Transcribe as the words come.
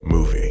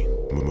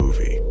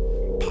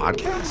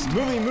podcast?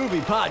 Movie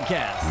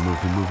podcast.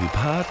 Movie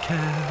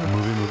podcast.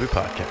 Movie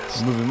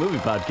podcast.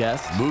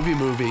 Movie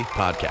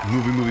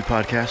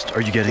podcast.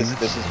 Are you getting this?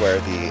 This is where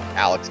the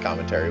Alex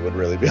commentary would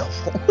really be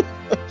helpful.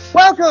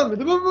 Welcome to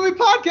the Movie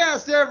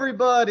Podcast,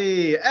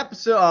 everybody. I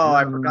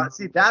forgot.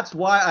 See, that's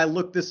why I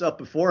looked this up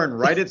before and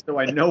write it so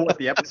I know what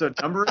the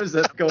episode number is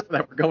that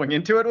we're going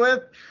into it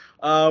with,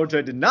 which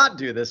I did not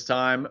do this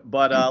time.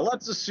 But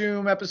let's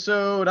assume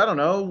episode,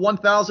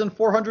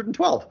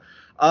 1412.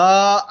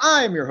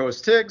 I'm your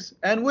host, Tiggs,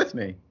 and with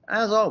me,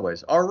 as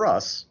always, are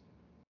Russ.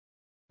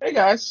 Hey,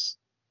 guys.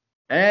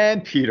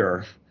 And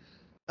Peter.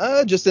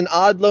 Just an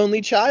odd, lonely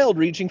child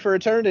reaching for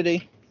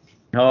eternity.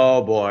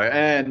 Oh boy,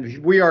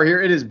 and we are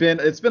here. It's been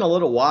a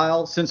little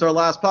while since our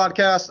last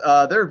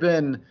podcast. There have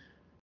been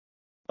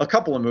a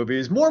couple of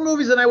movies, more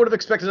movies than I would have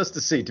expected us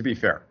to see, to be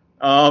fair.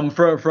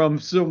 From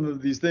some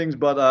of these things,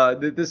 but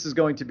this is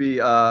going to be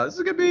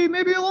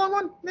maybe a long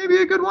one, maybe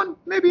a good one,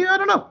 maybe I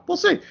don't know. We'll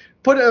see.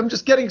 I'm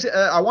just getting.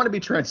 I want to be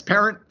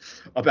transparent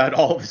about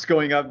all of this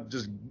going up,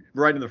 just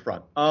right in the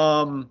front.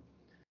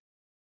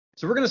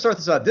 So we're going to start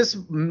this out. This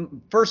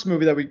first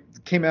movie that we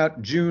came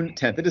out June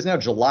 10th. It is now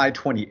July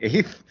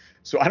 28th.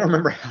 So I don't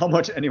remember how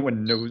much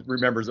anyone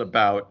remembers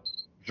about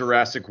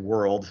Jurassic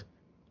World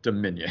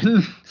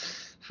Dominion.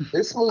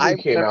 This movie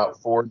came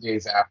out 4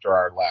 days after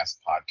our last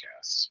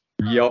podcast.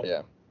 Yep.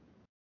 Yeah.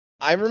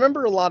 I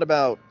remember a lot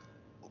about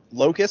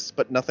locusts,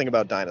 but nothing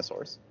about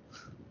dinosaurs.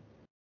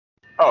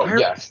 Oh,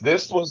 yes.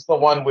 This was the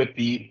one with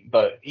the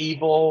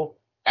evil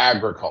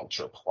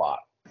agriculture plot.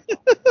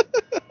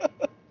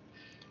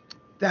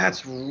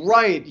 That's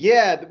right.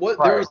 Yeah. They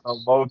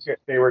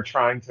were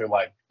trying to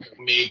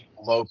make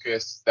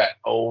locusts that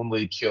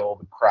only kill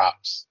the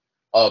crops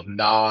of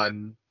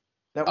non.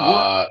 That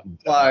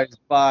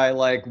by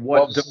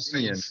what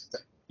Dominion?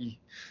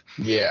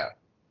 Yeah.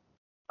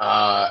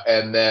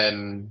 And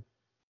then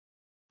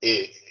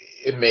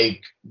it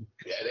make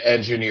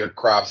engineered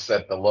crops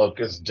that the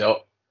locusts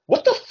don't.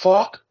 What the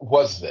fuck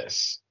was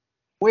this?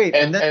 Wait,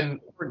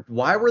 and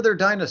why were there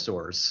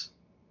dinosaurs?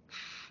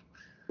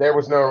 There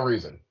was no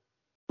reason.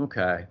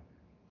 Okay.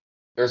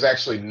 There's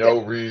actually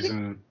no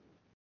reason.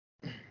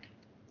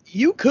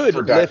 You could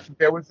lift.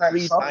 There was that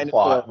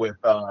subplot with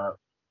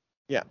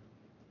yeah.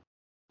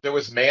 There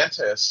was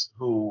Mantis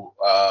who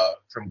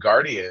from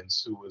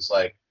Guardians who was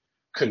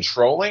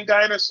controlling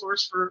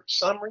dinosaurs for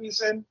some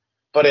reason,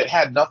 but it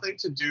had nothing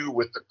to do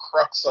with the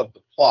crux of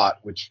the plot,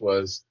 which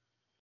was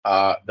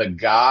the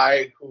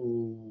guy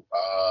who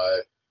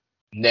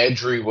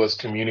Nedry was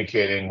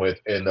communicating with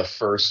in the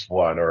first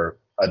one, or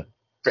a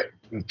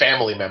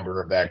family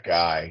member of that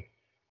guy,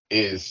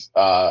 is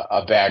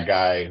a bad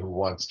guy who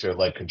wants to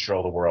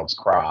control the world's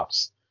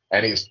crops,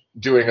 and he's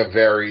doing a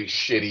very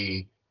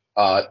shitty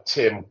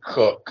Tim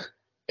Cook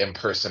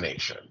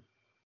impersonation.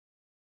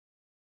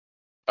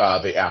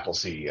 The Apple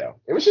CEO.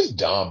 It was just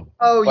dumb.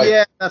 Oh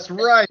yeah, that's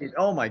right.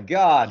 Oh my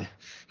god.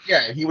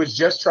 Yeah, he was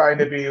just trying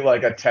to be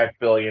a tech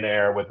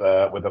billionaire with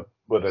a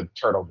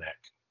turtleneck.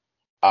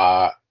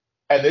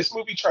 And this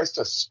movie tries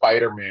to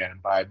Spider-Man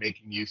by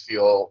making you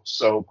feel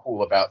so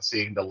cool about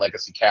seeing the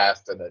legacy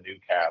cast and the new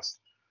cast.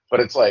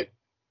 But it's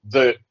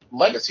the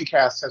legacy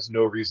cast has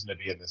no reason to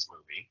be in this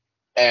movie.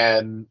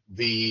 And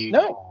the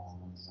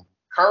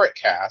current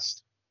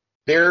cast,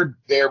 their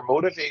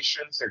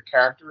motivations, their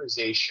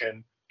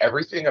characterization,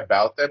 everything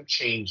about them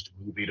changed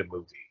movie to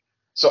movie.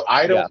 So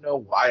I don't know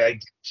why I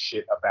give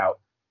shit about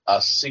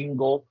a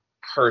single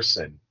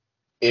person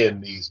in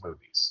these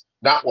movies.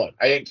 Not one.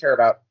 I didn't care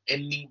about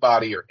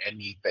anybody or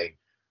anything.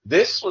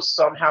 This was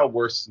somehow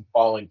worse than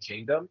Fallen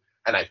Kingdom,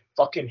 and I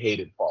fucking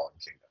hated Fallen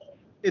Kingdom.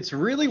 It's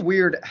really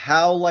weird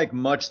how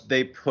much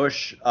they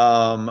push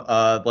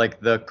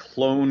the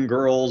clone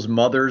girl's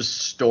mother's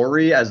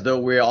story as though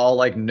we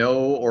all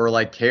know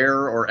or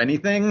care or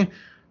anything.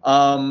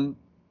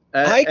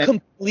 I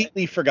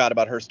completely forgot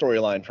about her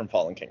storyline from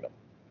Fallen Kingdom.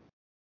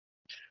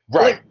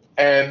 Right.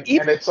 And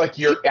it's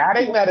you're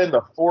adding that in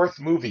the fourth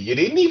movie. You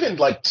didn't even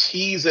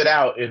tease it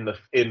out in the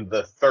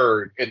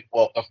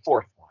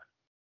fourth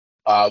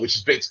one, which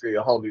is basically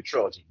a whole new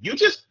trilogy. You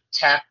just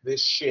tap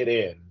this shit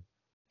in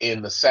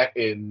the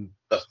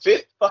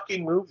fifth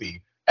fucking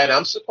movie, and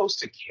I'm supposed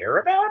to care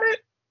about it?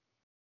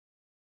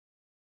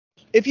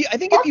 If you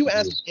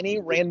asked any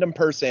random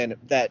person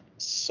that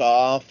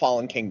saw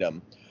Fallen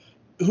Kingdom,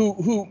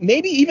 who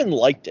maybe even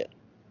liked it,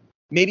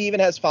 maybe even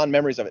has fond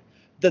memories of it,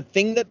 the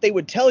thing that they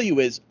would tell you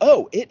is,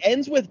 it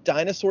ends with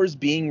dinosaurs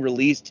being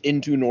released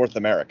into North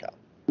America.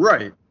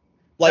 Right.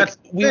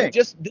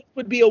 This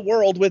would be a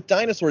world with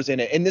dinosaurs in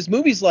it. And this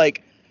movie's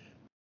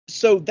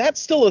so that's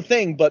still a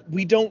thing, but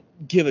we don't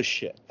give a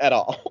shit at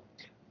all.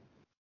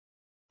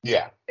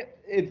 Yeah.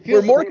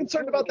 We're more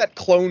concerned about that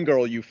clone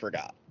girl you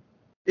forgot.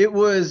 It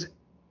was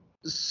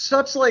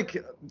such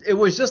it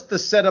was just the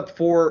setup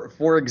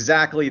for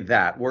exactly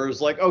that, where it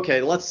was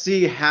okay, let's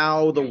see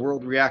how the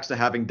world reacts to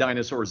having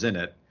dinosaurs in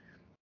it.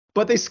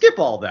 But they skip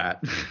all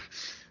that.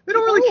 They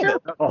don't really care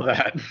about all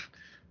that.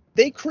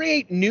 They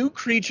create new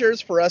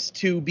creatures for us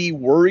to be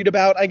worried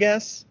about, I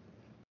guess.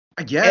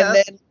 I guess.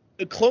 And then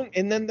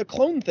the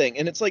clone thing,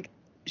 and it's like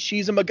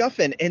she's a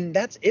MacGuffin, and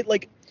that's it.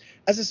 Like,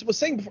 as I was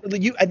saying before,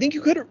 like, I think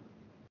you could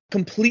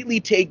completely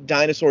take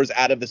dinosaurs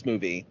out of this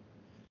movie,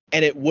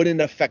 and it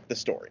wouldn't affect the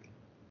story.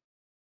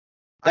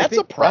 That's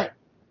a problem.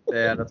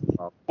 Yeah, that's a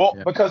problem. Well,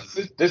 Yeah.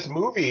 because this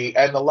movie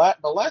and the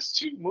last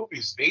two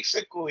movies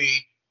basically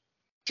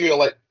feel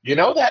like, you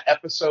know, that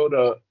episode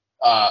of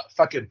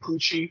fucking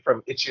Poochie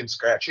from Itchy and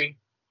Scratchy?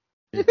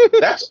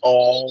 That's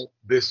all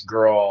this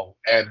girl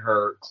and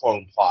her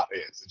clone plot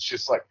is. It's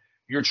just like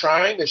you're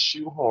trying to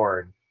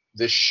shoehorn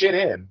this shit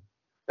in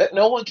that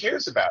no one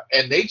cares about,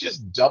 and they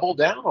just double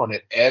down on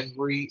it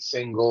every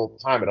single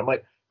time. And I'm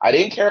like, I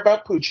didn't care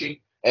about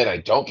Poochie, and I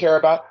don't care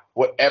about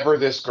whatever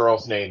this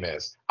girl's name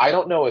is. I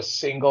don't know a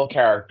single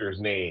character's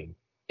name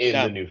in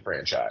the new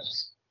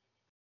franchise.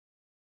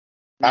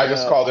 I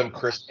just call them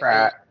Chris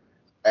Pratt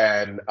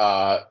and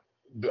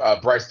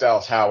Bryce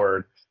Dallas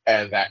Howard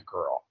and that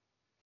girl.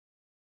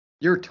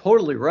 You're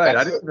totally right.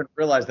 I didn't even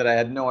realize that I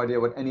had no idea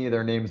what any of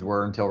their names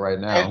were until right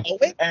now.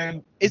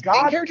 And is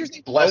the character's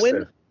name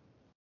Owen?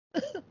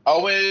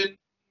 Owen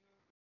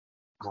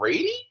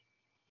Grady?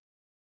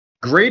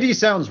 Grady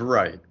sounds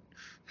right.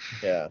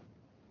 Yeah.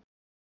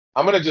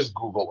 I'm going to just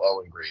Google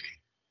Owen Grady.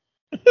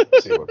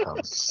 See what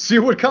comes. See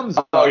what comes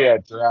up. Oh, yeah,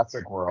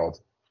 Jurassic World.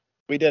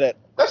 We did it.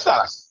 That's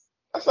not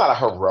a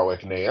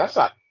heroic name. That's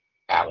not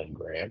Alan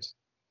Grant.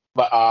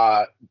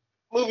 But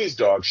movie's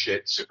dog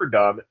shit, super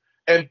dumb.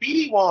 And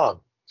B.D. Wong,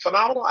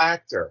 phenomenal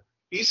actor.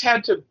 He's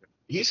had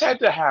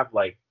to have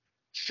like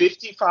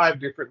 55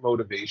 different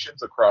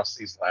motivations across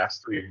these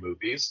last three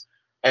movies,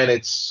 and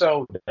it's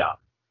so dumb.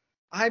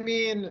 I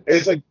mean,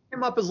 it's like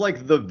him up as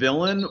like the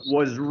villain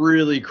was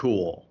really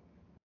cool,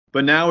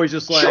 but now he's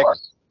just like, sure.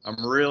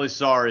 I'm really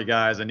sorry,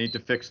 guys. I need to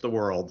fix the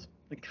world.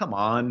 Like, come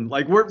on,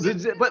 like but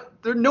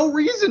there's no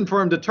reason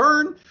for him to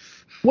turn.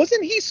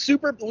 Wasn't he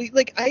super?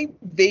 Like, I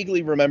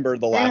vaguely remember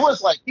the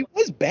last. He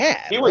was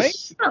bad. He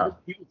was. Right?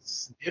 He was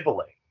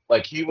sniveling.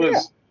 Like he was.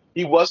 Yeah.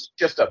 He wasn't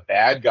just a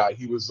bad guy.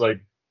 He was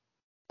like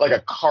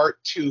a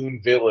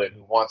cartoon villain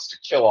who wants to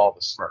kill all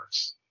the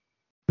Smurfs.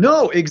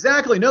 No,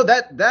 exactly. No,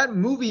 that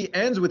movie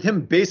ends with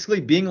him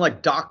basically being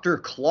like Dr.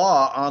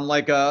 Claw on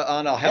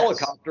a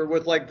helicopter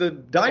with like the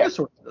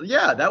dinosaurs.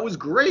 Yeah, that was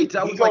great.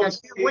 I was like, I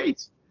can't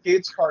wait.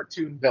 Kid's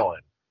cartoon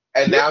villain.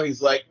 And now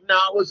he's like, no,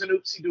 it was an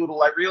oopsie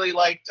doodle. I really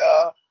liked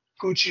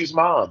Poochie's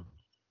mom.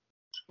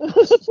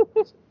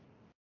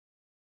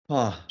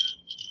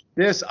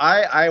 This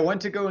I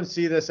went to go and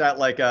see this at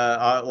like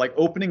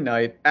opening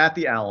night at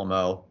the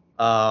Alamo.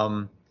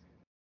 And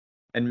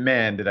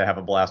man, did I have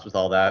a blast with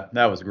all that.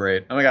 That was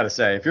great. And I gotta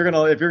say, if you're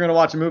gonna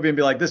watch a movie and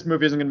be like, this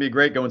movie isn't gonna be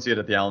great, go and see it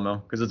at the Alamo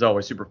because it's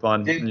always super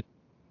fun.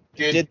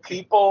 Did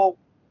people?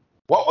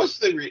 What was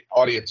the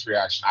audience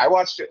reaction? I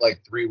watched it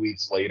like 3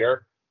 weeks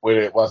later. When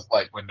it was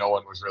like when no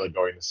one was really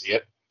going to see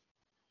it?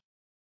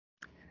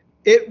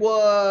 It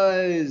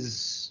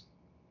was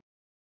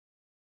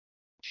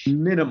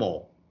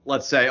minimal,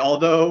 let's say,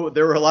 although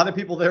there were a lot of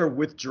people there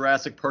with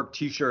Jurassic Park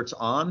t-shirts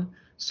on.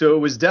 So it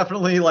was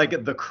definitely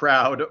like the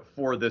crowd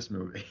for this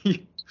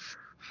movie.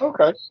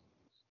 Okay.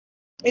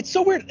 It's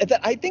so weird that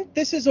I think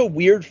this is a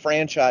weird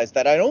franchise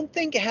that I don't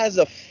think has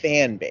a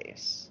fan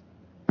base.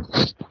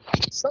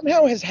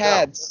 Somehow has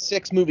had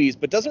 6 movies,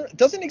 but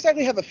doesn't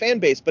exactly have a fan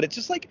base, but it's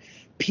just like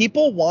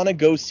people want to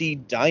go see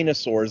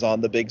dinosaurs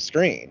on the big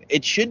screen.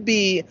 It should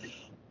be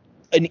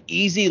an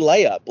easy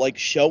layup, like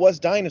show us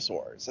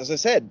dinosaurs. As I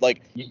said,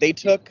 like they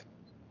took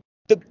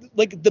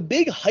the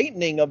big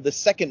heightening of the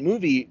second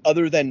movie,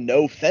 other than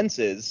no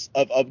fences,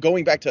 of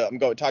going back to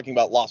talking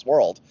about Lost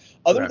World,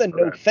 other than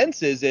no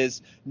fences,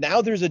 is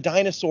now there's a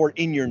dinosaur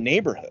in your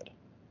neighborhood.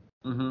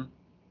 Mm-hmm.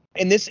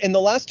 And in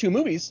the last 2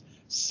 movies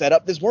set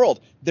up this world.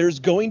 There's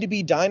going to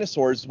be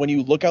dinosaurs when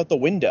you look out the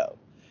window.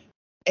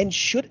 And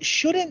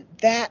shouldn't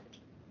that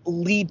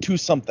lead to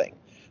something?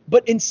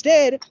 But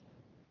instead,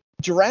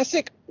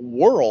 Jurassic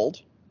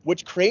World,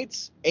 which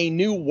creates a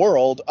new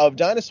world of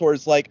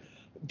dinosaurs, like,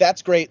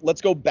 that's great.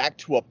 Let's go back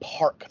to a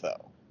park,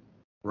 though.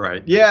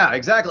 Right. Yeah,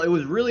 exactly. It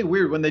was really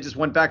weird when they just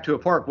went back to a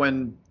park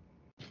when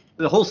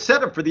the whole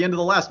setup for the end of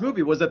the last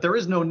movie was that there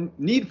is no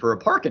need for a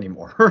park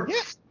anymore.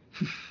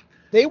 Yeah.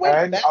 They went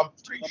and back. I'm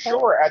pretty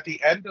sure at the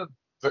end of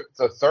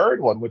the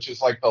third one, which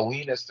is like the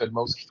leanest and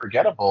most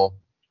forgettable,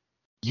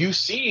 you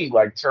see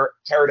like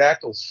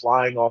pterodactyls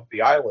flying off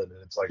the island,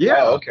 and it's like,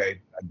 oh,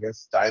 okay, I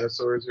guess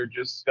dinosaurs are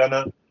just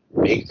gonna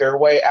make their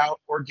way out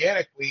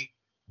organically.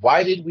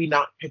 Why did we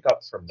not pick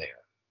up from there?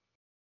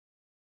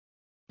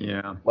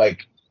 Yeah,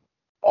 like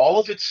all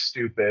of it's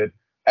stupid,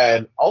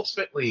 and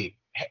ultimately,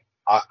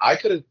 I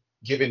could have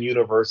given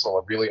Universal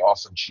a really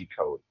awesome cheat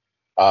code.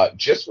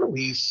 Just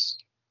release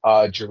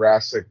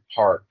Jurassic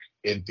Park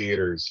in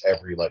theaters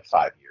every like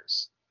 5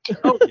 years.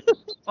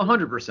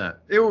 100%.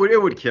 It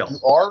would kill. You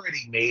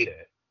already made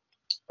it.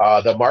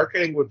 The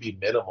marketing would be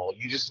minimal.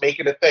 You just make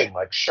it a thing,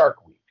 like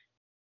Shark Week.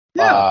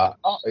 Yeah.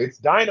 It's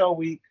Dino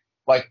Week.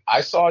 Like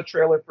I saw a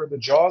trailer for the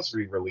Jaws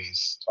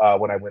re-release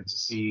when I went to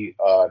see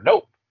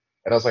Nope,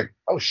 and I was like,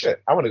 oh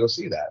shit, I want to go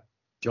see that.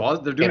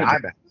 Jaws, they're doing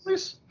IMAX.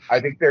 release? I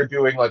think they're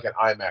doing like an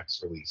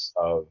IMAX release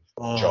of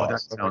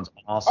Jaws. That sounds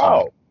awesome.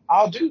 Oh,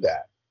 I'll do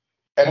that.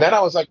 And then I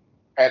was like,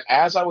 and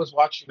as I was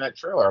watching that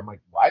trailer, I'm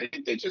like, why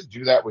didn't they just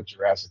do that with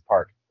Jurassic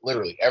Park?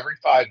 Literally every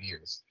 5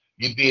 years,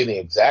 you'd be in the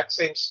exact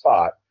same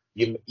spot.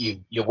 You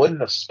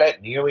wouldn't have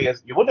spent nearly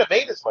as you wouldn't have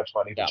made as much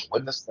money, but you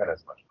wouldn't have spent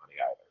as much money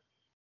either.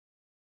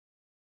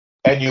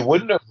 And you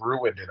wouldn't have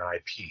ruined an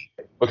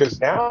IP because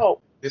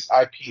now this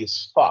IP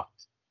is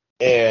fucked,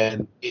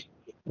 and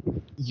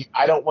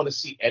I don't want to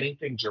see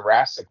anything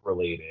Jurassic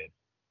related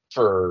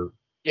for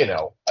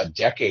a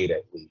decade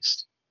at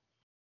least.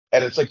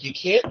 And it's like you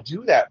can't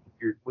do that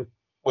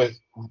with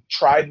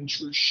tried and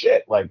true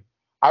shit. Like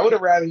I would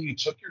have rather you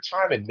took your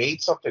time and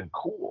made something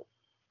cool,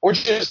 or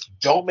just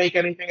don't make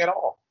anything at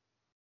all.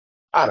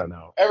 I don't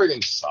know.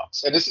 Everything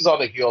sucks, and this is on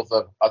the heels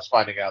of us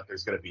finding out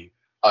there's going to be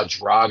a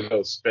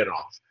Drago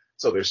spinoff.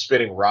 So they're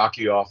spinning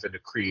Rocky off into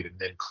Creed, and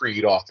then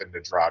Creed off into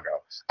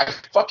Drago. I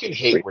fucking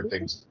hate where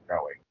things are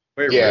going.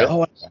 Wait, yeah. really?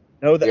 Oh,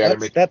 no,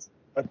 that's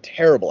a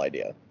terrible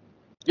idea.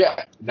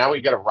 Yeah, now we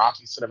get a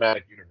Rocky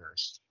cinematic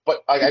universe.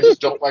 But I just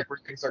don't like where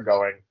things are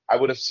going. I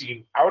would have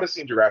seen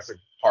Jurassic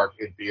Park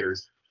in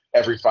theaters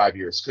every 5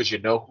 years because you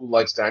know who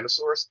likes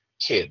dinosaurs?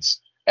 Kids.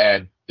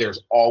 And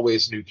there's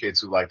always new kids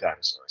who like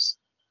dinosaurs.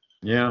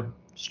 Yeah,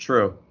 it's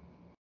true.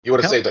 You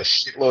would have saved a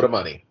shitload of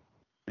money.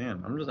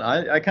 Man,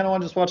 I kind of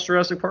want to just watch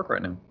Jurassic Park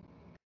right now.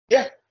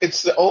 Yeah,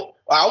 I'll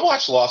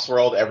watch Lost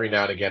World every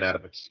now and again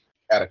out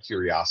of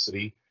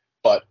curiosity,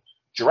 but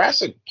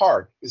Jurassic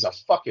Park is a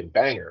fucking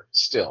banger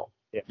still.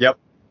 Yep.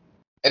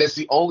 And it's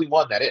the only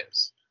one that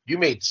is. You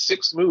made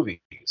 6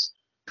 movies.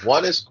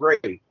 1 is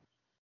great,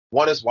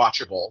 1 is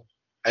watchable,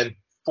 and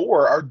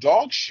 4 are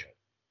dog shit.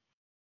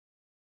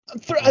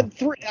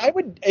 Three, I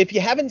would, if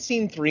you haven't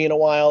seen 3 in a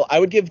while, I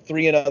would give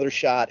 3 another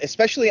shot,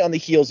 especially on the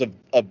heels of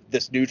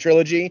this new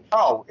trilogy.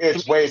 Oh,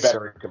 it's way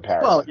better in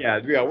comparison. Well,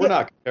 yeah, we're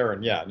not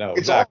comparing. Yeah, no.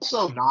 It's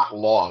also not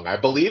long. I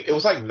believe it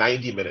was like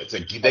 90 minutes.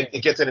 It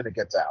gets in and it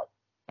gets out.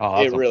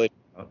 Oh, it really.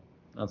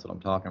 That's what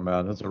I'm talking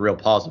about. That's a real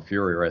pause of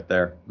fury right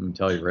there. I'm gonna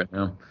tell you right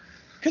now.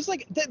 Because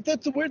like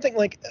that's the weird thing.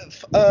 Like,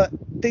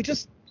 they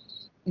just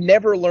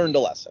never learned a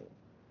lesson.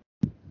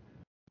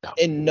 No.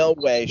 In no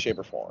way, shape,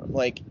 or form.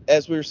 Like,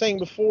 as we were saying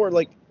before,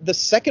 like, the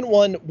second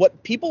one,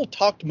 what people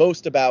talked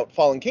most about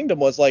Fallen Kingdom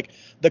was, like,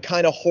 the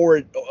kind of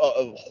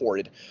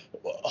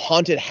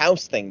haunted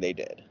house thing they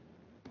did.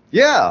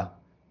 Yeah.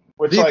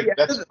 Which,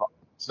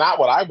 it's not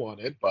what I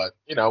wanted, but,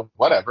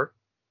 whatever.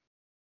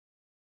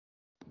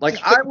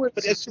 Like, I was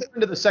super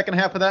into the second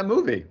half of that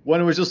movie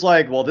when it was just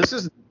like, well, this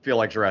doesn't feel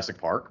like Jurassic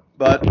Park,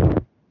 but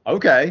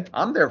okay,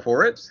 I'm there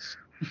for it.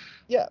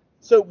 Yeah.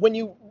 So when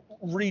you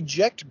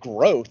reject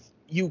growth,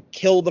 you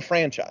kill the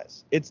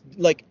franchise. It's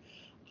like,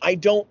 I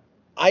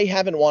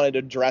haven't wanted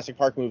a Jurassic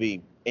Park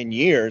movie in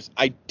years.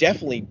 I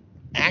definitely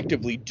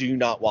actively do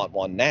not want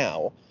one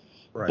now.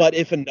 Right. But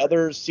if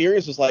another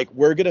series was like,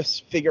 we're going to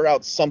figure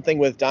out something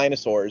with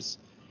dinosaurs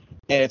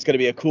and it's going to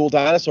be a cool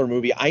dinosaur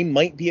movie, I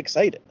might be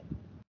excited.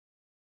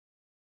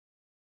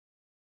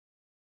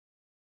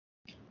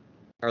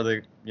 Are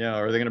they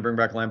going to bring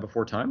back Land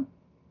Before Time?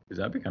 Because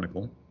that'd be kind of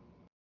cool.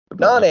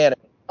 Non-anime,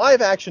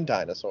 live action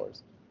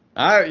dinosaurs.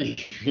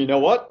 You know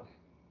what?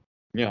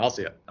 Yeah, I'll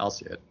see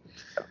it.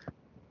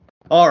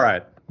 All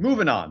right,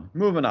 moving on.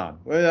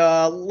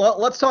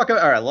 Let's talk. All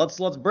right,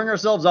 let's bring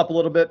ourselves up a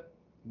little bit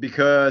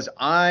because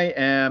I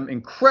am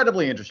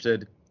incredibly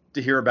interested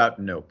to hear about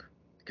Nope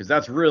because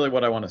that's really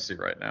what I want to see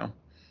right now.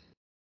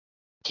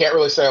 Can't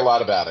really say a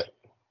lot about it.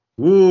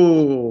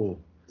 Ooh.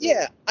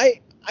 Yeah,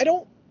 I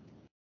don't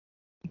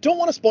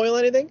want to spoil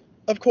anything,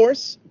 of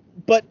course,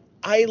 but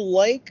I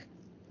like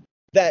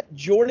that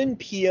Jordan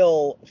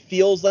Peele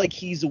feels like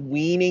he's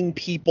weaning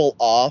people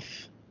off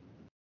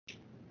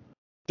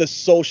the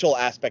social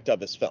aspect of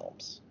his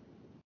films.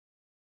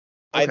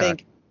 Okay.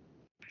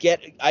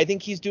 I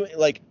think he's doing,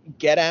 like,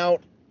 Get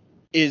Out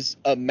is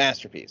a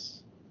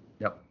masterpiece.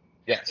 Yep.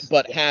 Yes.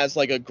 But has,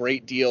 like, a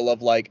great deal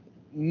of, like,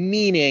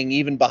 meaning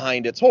even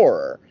behind its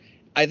horror.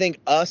 I think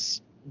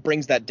Us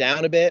brings that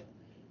down a bit.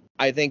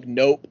 I think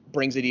Nope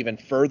brings it even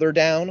further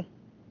down.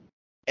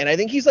 And I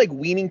think he's, like,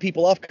 weaning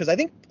people off because I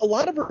think a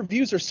lot of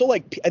reviews are so,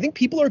 like, I think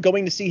people are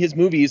going to see his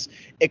movies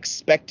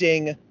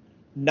expecting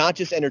not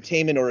just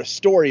entertainment or a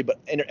story, but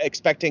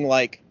expecting,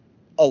 like,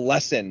 a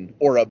lesson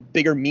or a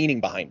bigger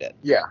meaning behind it.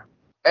 Yeah.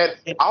 And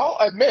I'll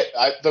admit,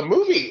 the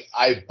movie,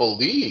 I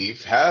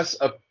believe, has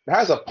a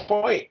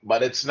point,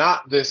 but it's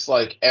not this,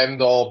 like,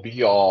 end-all,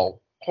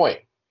 be-all point.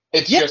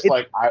 It's just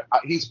like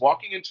he's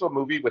walking into a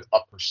movie with a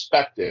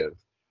perspective,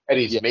 and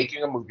he's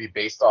making a movie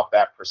based off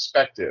that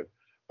perspective.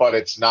 But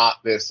it's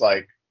not this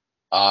like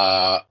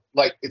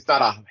it's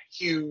not a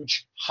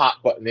huge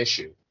hot button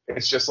issue.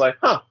 It's just like,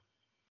 huh.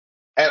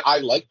 And I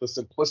like the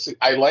simplicity.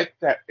 I like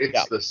that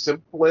it's the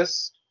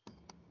simplest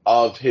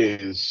of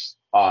his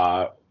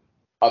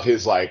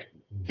like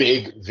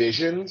big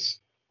visions,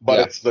 but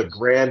it's the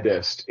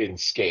grandest in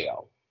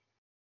scale.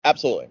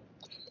 Absolutely.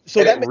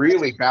 So and that it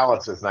really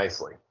balances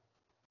nicely.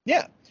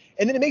 Yeah.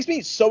 And then it makes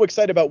me so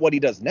excited about what he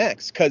does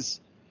next,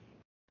 because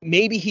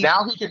maybe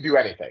now he can do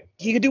anything.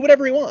 He can do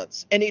whatever he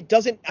wants, and it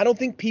doesn't. I don't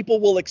think people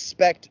will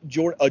expect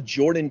a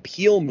Jordan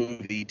Peele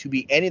movie to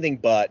be anything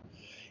but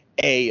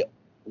a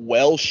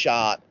well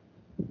shot,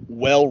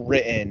 well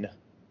written,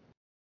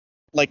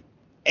 like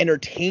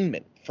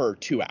entertainment for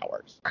 2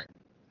 hours.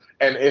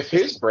 And if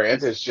his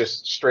brand is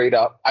just straight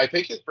up, I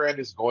think his brand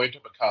is going to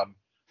become,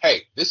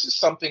 hey, this is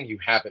something you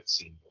haven't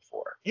seen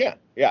before. Yeah.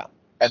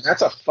 And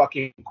that's a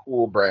fucking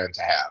cool brand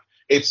to have.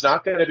 It's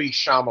not going to be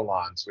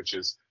Shyamalan's, which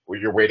is where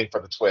you're waiting for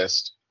the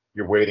twist.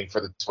 You're waiting for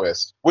the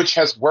twist, which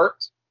has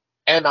worked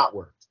and not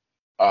worked.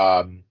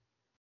 I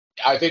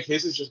think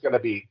his is just going to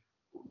be,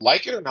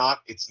 like it or not,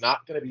 it's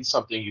not going to be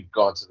something you've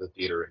gone to the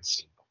theater and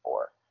seen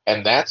before.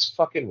 And that's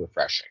fucking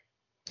refreshing.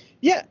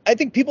 Yeah, I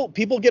think people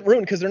get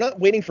ruined because they're not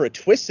waiting for a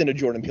twist in a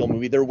Jordan Peele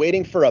movie. They're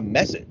waiting for a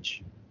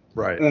message.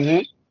 Right.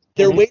 Mm-hmm.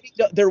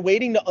 They're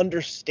waiting to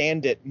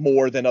understand it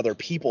more than other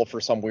people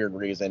for some weird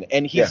reason.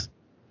 And he's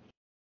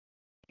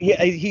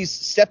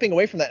stepping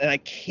away from that. And I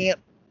can't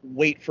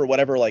wait for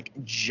whatever like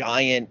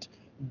giant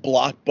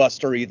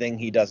blockbustery thing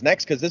he does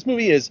next, because this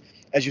movie is,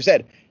 as you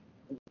said,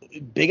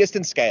 biggest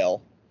in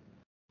scale,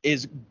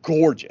 is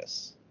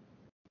gorgeous.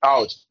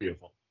 Oh, it's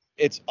beautiful.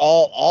 It's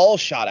all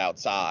shot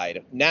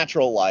outside,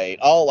 natural light,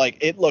 all like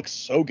it looks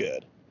so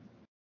good.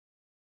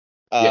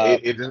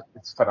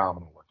 It's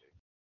phenomenal looking.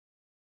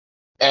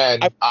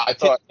 And I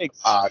thought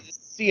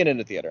see it in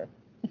the theater.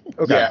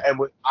 Okay. Yeah, and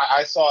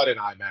I saw it in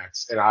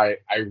IMAX, and I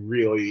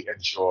really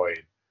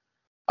enjoyed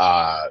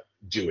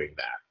doing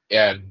that.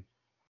 And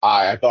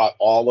I thought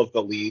all of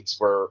the leads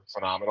were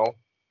phenomenal.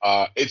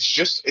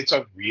 It's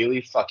a really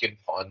fucking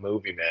fun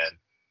movie,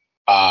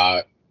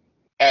 man.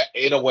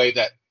 In a way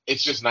that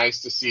it's just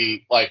nice to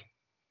see, like,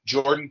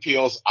 Jordan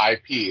Peele's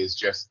IP is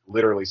just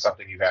literally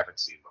something you haven't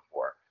seen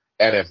before.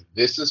 And if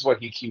this is what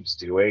he keeps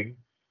doing,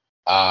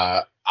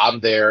 I'm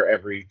there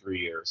every 3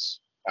 years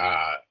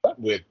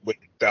with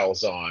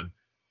bells on.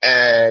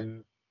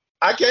 And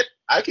I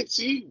could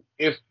see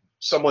if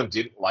someone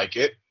didn't like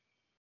it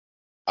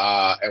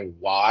and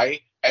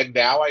why. And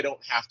now I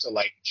don't have to,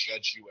 like,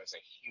 judge you as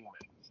a human.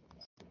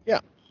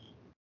 Yeah.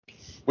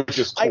 Which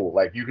is cool.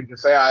 Like, you can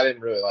just say, I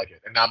didn't really like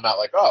it. And I'm not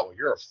like, oh, well,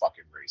 you're a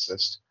fucking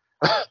racist.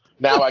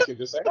 Now I can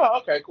just say, oh,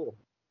 okay, cool.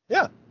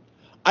 Yeah.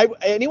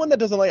 Anyone that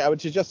doesn't like it, I would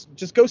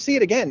just go see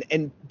it again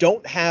and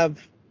don't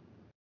have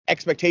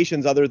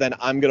expectations other than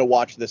I'm going to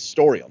watch this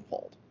story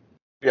unfold.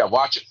 Yeah,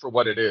 watch it for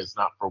what it is,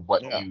 not for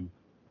what you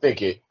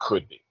think it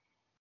could be.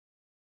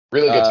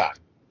 Really good time.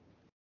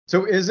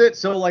 So is it,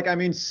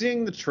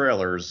 seeing the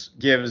trailers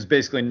gives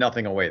basically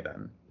nothing away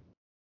then?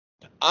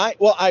 I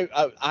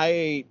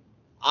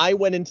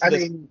went into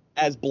this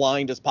as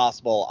blind as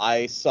possible.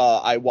 I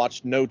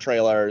watched no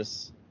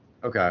trailers.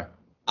 Okay.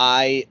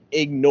 I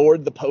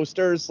ignored the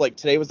posters. Like,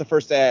 today was the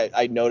first day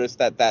I noticed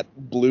that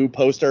blue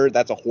poster,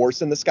 that's a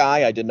horse in the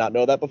sky. I did not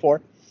know that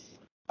before.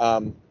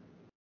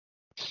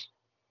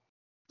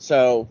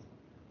 So,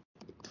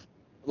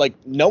 like,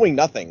 knowing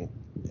nothing,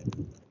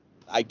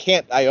 I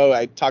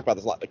talk about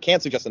this a lot. I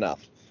can't suggest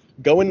enough.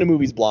 Go into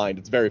movies blind.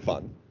 It's very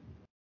fun.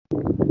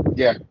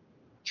 Yeah.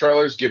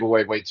 Trailers give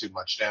away way too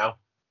much now.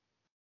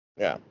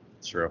 Yeah.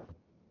 It's true.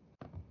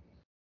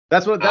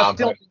 That's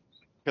still,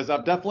 because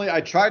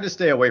I tried to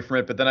stay away from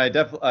it, but then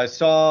I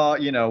saw,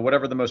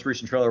 whatever the most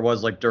recent trailer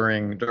was, like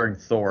during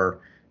Thor,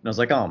 and I was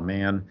like, oh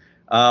man.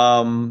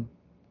 And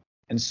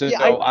so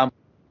I'm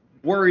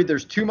worried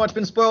there's too much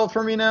been spoiled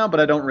for me now, but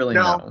I don't really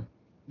know.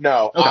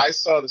 No, okay. I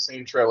saw the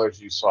same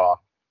trailers you saw.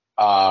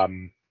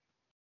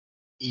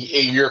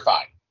 You're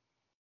fine.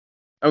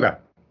 Okay.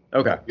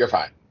 You're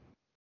fine.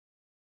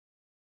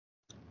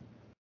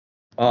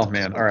 Oh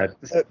man! All right.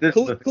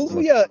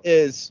 Kaluuya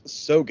is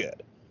so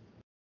good.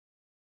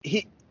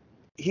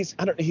 He's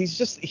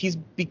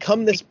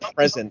become this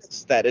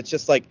presence that it's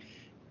just like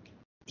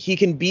he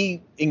can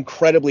be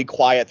incredibly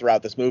quiet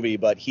throughout this movie,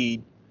 but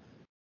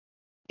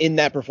in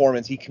that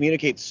performance he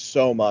communicates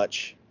so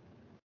much.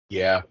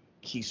 Yeah,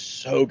 he's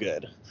so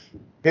good.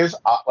 His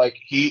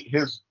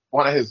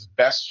one of his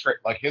best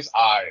his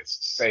eyes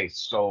say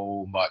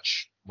so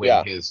much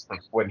when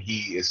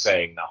he is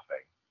saying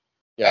nothing.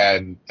 Yeah.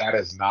 And that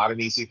is not an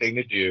easy thing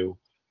to do.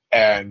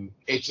 And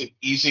it's an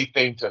easy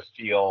thing to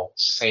feel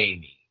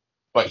samey.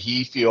 But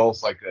he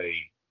feels like a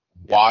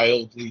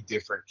wildly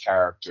different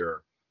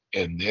character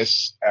in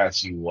this as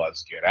he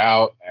was Get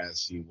Out,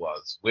 as he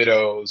was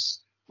Widows.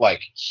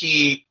 Like,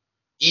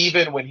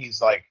 even when he's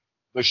like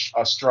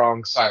a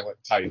strong, silent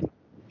type,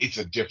 it's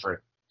a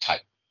different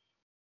type.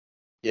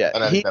 Yeah.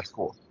 And I think that's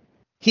cool.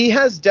 He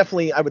has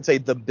definitely, I would say,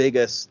 the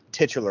biggest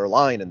titular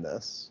line in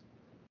this.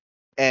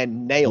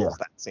 And nails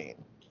that scene.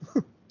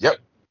 Yep.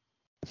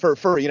 For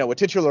a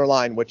titular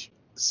line, which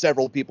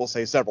several people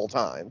say several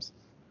times.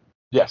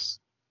 Yes.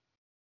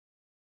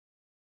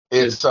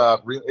 It's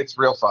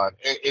real fun.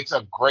 It's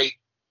a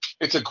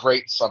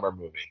great summer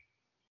movie.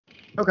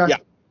 Okay. Yeah.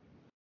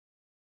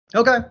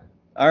 Okay.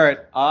 All right.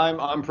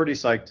 I'm pretty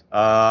psyched.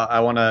 I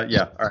want to.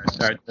 Yeah. All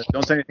right.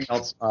 Don't say anything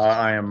else.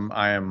 I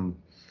am.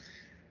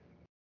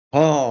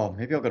 Oh,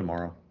 maybe I'll go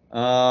tomorrow.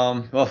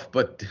 Well,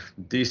 but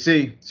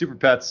DC Super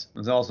Pets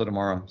is also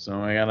tomorrow,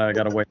 so I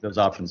gotta weigh those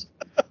options.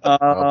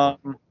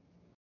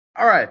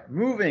 All right,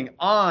 moving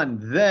on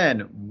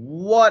then.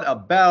 What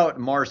about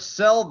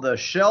Marcel the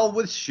Shell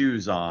with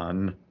Shoes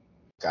On?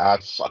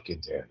 God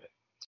fucking damn it.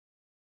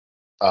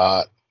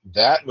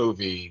 That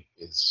movie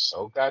is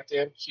so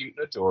goddamn cute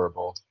and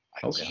adorable.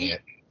 I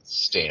can't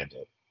stand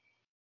it.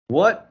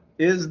 What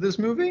is this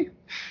movie?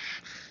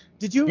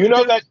 Did you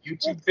know that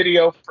YouTube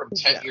video from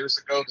 10 years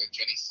ago that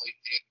Jenny Slate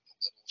did, the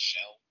little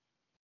shell?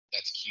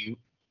 That's cute.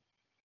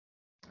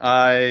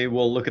 I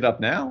will look it up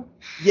now.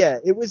 Yeah,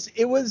 it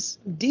was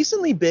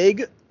decently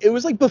big. It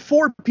was like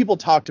before people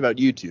talked about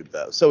YouTube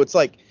though, so it's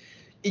like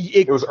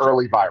it was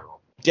early viral.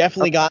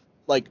 Definitely got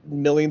like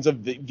millions of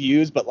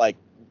views, but like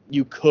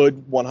you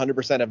could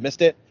 100% have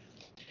missed it.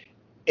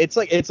 It's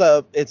like it's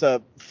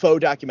a faux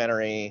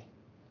documentary,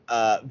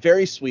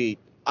 very sweet.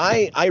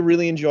 I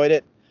really enjoyed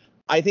it.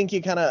 I think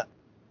you kind of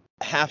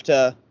have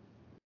to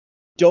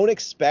don't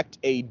expect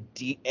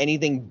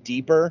anything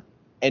deeper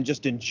and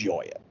just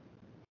enjoy it.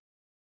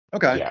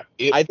 Okay.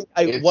 Yeah, what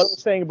I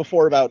was saying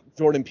before about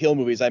Jordan Peele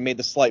movies, I made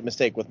the slight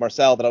mistake with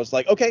Marcel that I was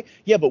like, okay,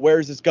 yeah, but where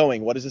is this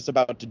going? What is this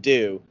about to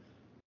do?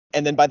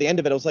 And then by the end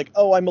of it, I was like,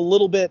 oh, I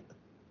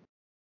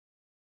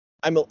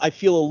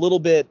feel a little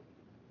bit,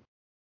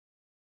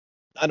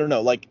 I don't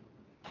know, like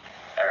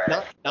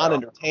not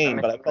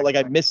entertained, but I felt like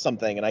I missed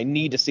something and I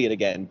need to see it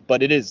again.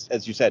 But it is,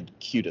 as you said,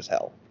 cute as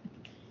hell.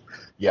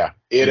 Yeah,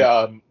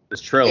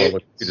 this trailer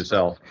looks cute as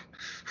hell.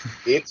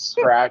 It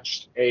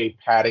scratched a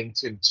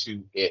Paddington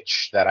 2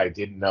 itch that I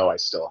didn't know I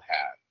still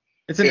had.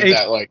 It's an H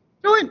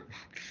joint.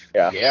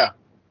 Yeah.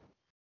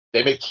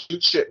 They make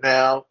cute shit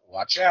now.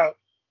 Watch out.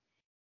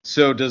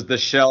 So does the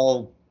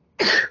shell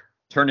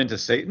turn into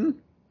Satan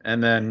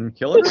and then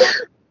kill it?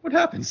 What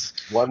happens?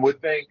 One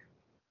would think.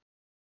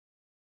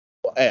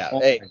 Yeah.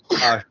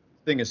 Gosh,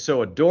 this thing is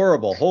so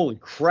adorable. Holy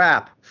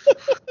crap.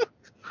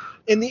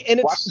 The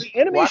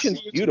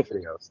animation's beautiful.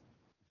 Videos.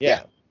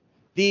 Yeah.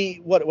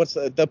 What's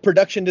the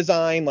production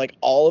design, like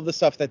all of the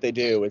stuff that they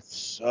do is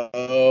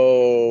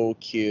so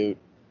cute.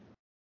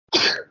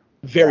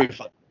 Very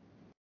fun.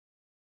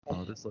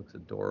 Oh, this looks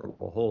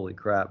adorable. Holy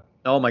crap.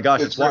 Oh my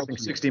gosh, it's watching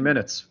 60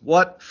 Minutes.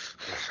 What?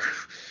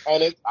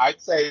 And I'd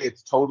say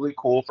it's totally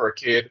cool for a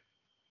kid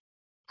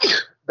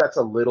that's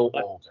a little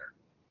older.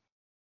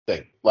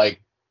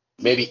 Like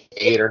maybe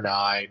 8 or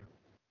 9.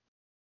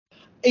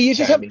 You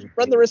just have to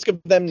run the risk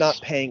of them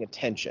not paying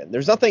attention.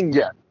 There's nothing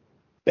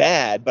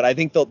bad, but I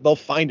think they'll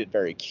find it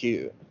very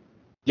cute.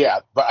 Yeah,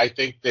 but I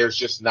think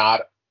there's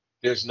not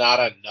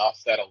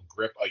enough that'll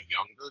grip a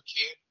younger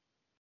kid.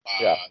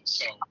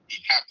 So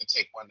you'd have to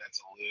take one that's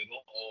a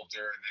little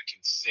older and that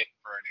can sit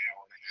for an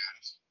hour and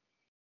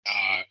a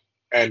half,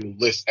 and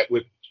listen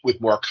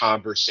with more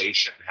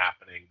conversation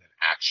happening than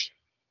action.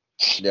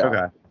 Yeah.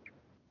 Okay.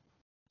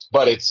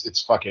 But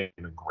it's fucking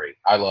great.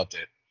 I loved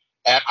it,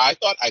 and I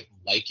thought I'd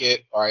like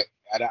it. All right,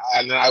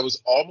 and I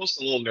was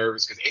almost a little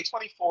nervous because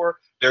A24,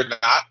 they're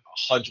not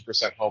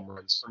 100% home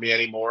runs for me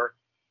anymore,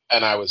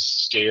 and I was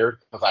scared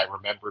because I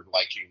remembered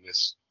liking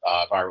this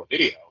viral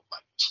video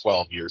like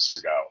 12 years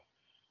ago.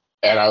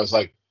 And I was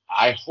like,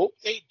 I hope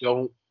they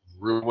don't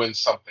ruin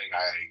something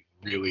I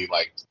really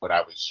liked when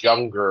I was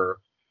younger.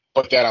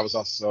 But then I was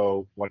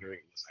also wondering,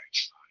 was I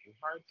trying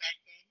hard back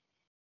then?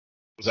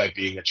 Was I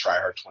being a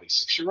try-hard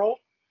 26-year-old?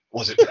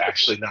 Was it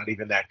actually not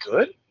even that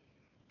good?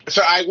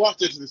 So I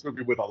walked into this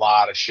movie with a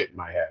lot of shit in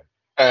my head.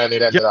 And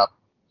it ended up,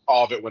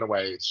 all of it went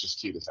away. It's just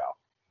cute as hell.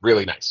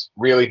 Really nice.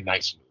 Really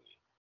nice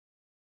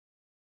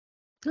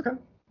movie. Okay.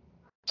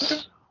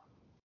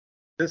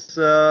 This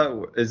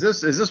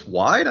is this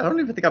wide? I don't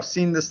even think I've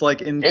seen this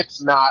like in.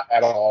 It's not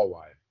at all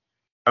wide.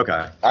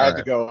 Okay. I had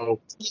to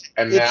go,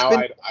 and now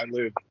I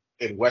live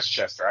in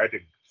Westchester. I had to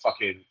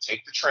fucking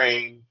take the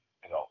train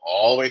and go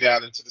all the way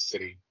down into the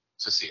city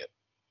to see it.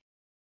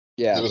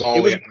 Yeah, it was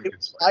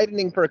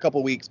widening for a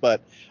couple weeks,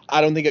 but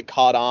I don't think it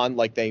caught on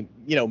like they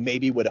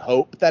maybe would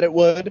hope that it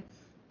would,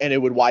 and it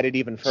would widen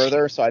even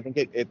further. So I think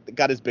it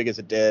got as big as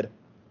it did.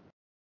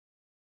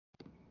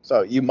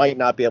 So you might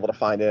not be able to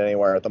find it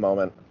anywhere at the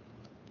moment.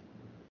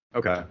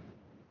 Okay.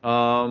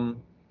 I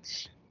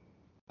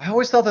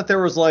always thought that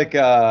there was like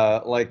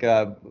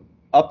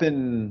up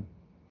in,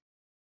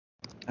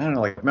 I don't know,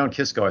 like Mount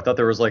Kisco. I thought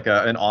there was like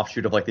an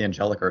offshoot of like the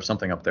Angelica or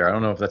something up there. I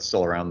don't know if that's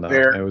still around though.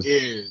 There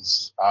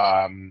is,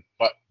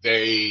 but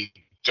they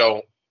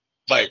don't,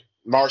 like,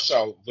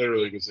 Marcel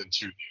literally was in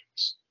 2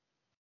 years.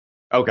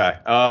 Okay.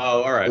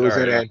 Oh, all right. It was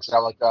in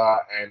Angelica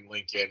and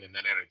Lincoln, and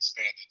then it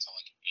expanded to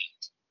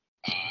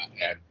like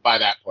 8. And by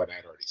that point, I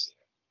had already seen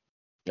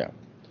it. Yeah.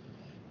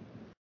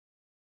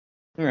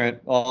 All right.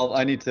 Well,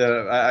 I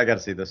got to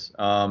see this.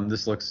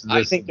 This looks.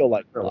 I think you'll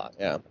like it a lot.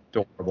 Yeah.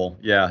 Adorable.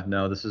 Yeah.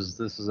 No, this is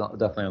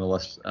definitely on the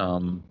list.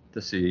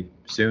 To see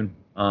soon.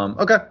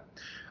 Okay.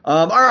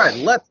 All right.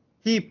 Let's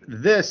keep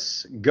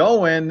this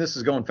going. This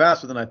is going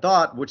faster than I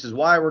thought, which is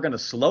why we're going to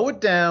slow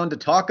it down to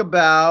talk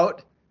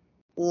about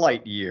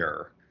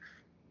Lightyear.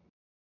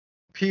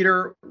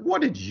 Peter,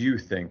 what did you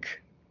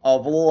think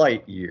of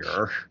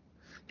Lightyear?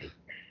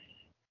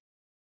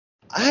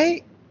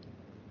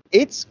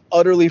 It's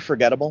utterly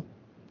forgettable.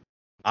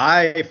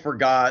 I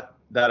forgot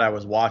that I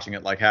was watching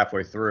it like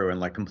halfway through and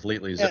like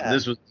completely. Yeah.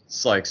 This was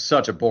like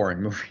such a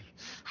boring movie.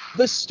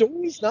 The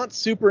story's not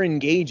super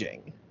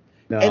engaging.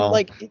 No. And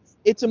like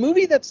it's a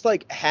movie that's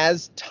like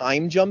has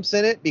time jumps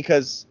in it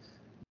because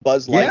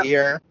Buzz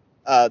Lightyear,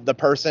 the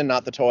person,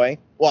 not the toy.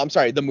 Well, I'm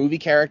sorry, the movie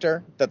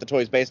character that the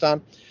toy is based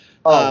on.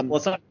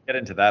 Let's not get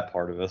into that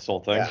part of this whole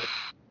thing. Yeah.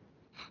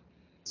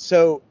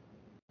 So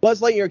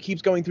Buzz Lightyear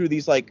keeps going through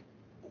these like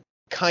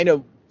kind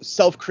of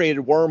self-created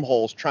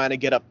wormholes trying to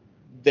get up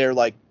their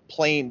like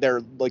plane,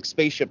 their like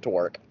spaceship to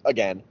work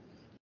again.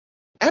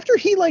 After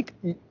he's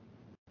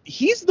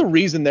the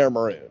reason they're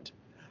marooned.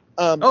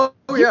 Yeah.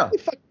 Really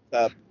fucked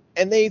up,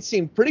 and they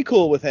seem pretty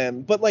cool with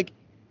him, but like,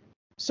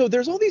 so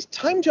there's all these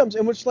time jumps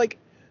in which like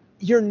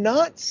you're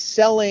not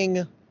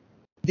selling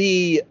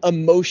the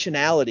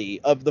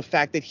emotionality of the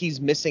fact that he's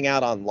missing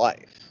out on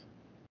life.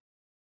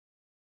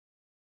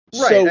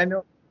 Right. So, I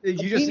know.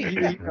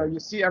 You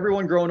see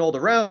everyone growing old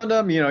around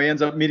him. He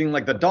ends up meeting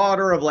like the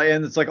daughter of like,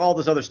 and it's like all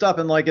this other stuff,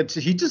 and like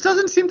he just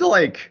doesn't seem to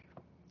like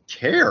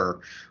care.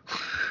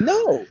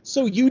 No.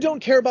 So you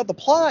don't care about the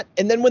plot,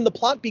 and then when the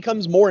plot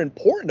becomes more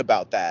important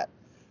about that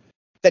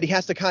he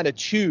has to kind of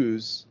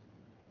choose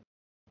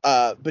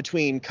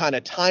between kind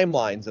of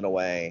timelines in a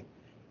way,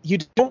 you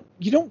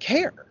don't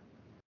care.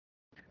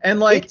 And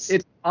like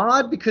it's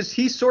odd because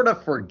he sort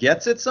of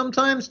forgets it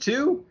sometimes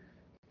too.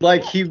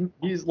 Like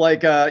he's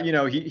like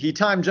he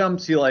time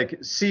jumps, he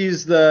like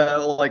sees one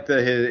of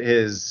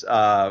his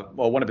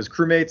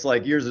crewmates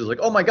like years is like,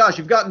 oh my gosh,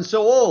 you've gotten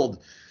so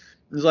old.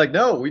 He's like,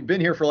 no, we've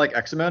been here for like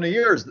X amount of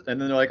years. And then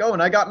they're like, oh,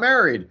 and I got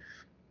married.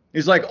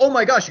 He's like, oh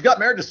my gosh, you got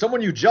married to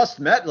someone you just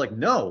met? Like,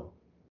 no,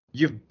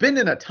 you've been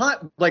in a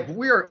time like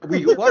we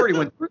already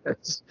went through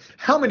this.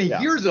 How many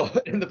years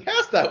in the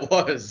past that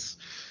was?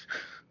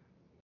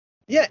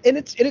 Yeah, and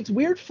it's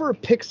weird for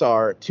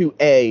Pixar to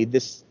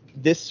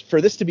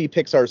this to be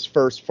Pixar's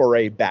first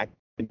foray back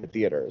into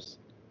theaters.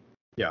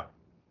 Yeah.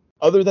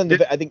 Other than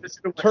I think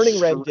Turning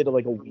Red did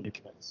like a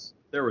week.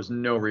 There was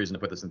no reason to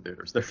put this in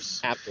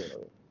theaters.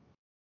 Absolutely.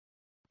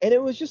 And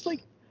it was just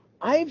like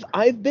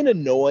I've been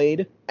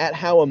annoyed at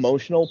how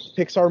emotional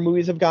Pixar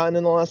movies have gotten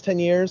in the last 10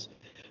 years,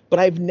 but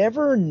I've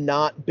never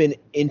not been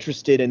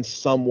interested in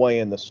some way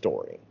in the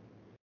story.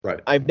 Right.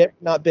 I've never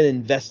not been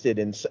invested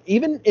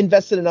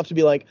enough to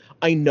be like,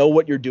 I know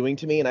what you're doing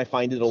to me and I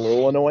find it a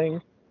little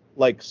annoying.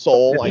 Like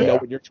Soul, I know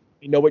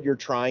what you're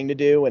trying to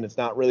do and it's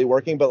not really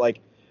working, but like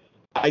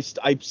I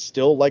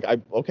still like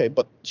okay,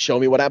 but show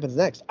me what happens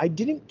next. I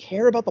didn't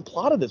care about the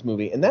plot of this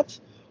movie, and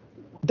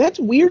that's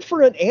weird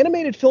for an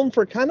animated film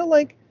for kind of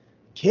like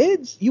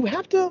kids. You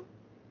have to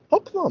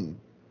hook them.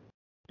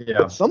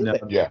 Yeah. Something.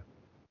 No, yeah.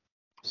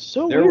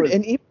 So there weird.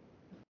 And even,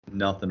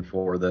 nothing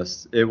for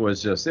this. It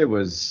was just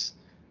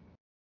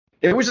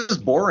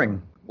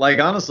boring. Like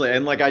honestly,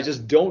 and like I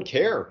just don't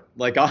care.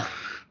 Like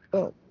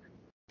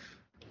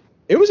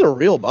it was a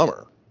real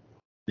bummer.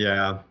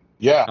 Yeah.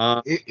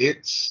 Yeah.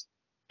 It's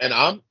and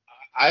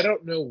I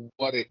don't know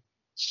what it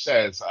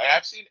says. I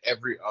have seen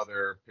every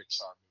other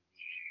Pixar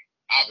movie.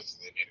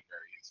 Obviously, they made it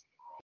very easy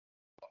for all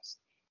of us.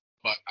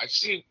 But I've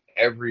seen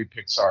every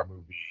Pixar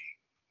movie,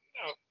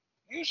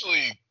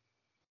 usually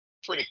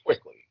pretty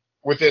quickly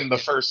within the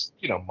first,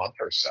 month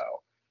or so,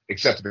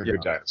 except for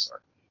Good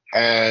Dinosaur.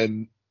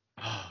 And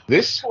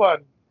this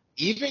one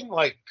even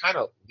like kind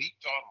of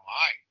leaked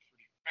online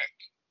pretty quick,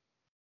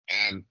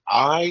 and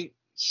I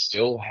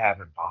still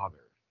haven't bothered.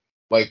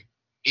 Like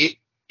it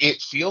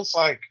feels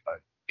like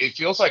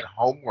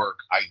homework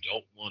I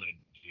don't want to do.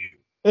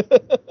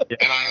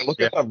 And I look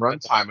at the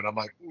runtime and I'm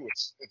like, ooh,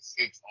 it's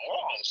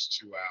almost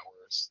 2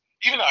 hours.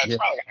 Even though it's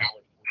probably an hour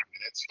and 40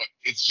 minutes, but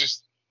it's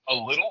just a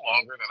little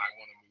longer than I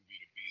want a movie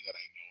to be that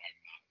I know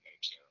I'm not going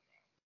to care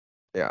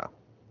about.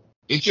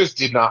 Yeah. It just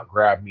did not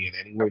grab me in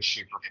any way,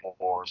 shape, or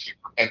form.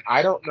 And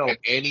I don't know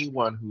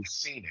anyone who's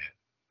seen it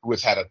who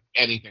has had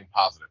anything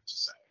positive to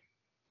say.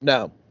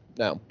 No.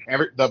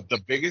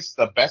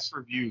 The best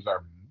reviews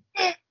are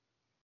meh.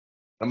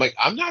 I'm like,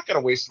 I'm not going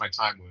to waste my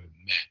time with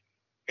meh.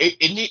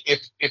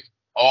 If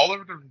all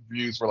of the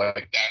reviews were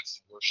like, that's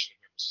the worst shit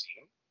I've ever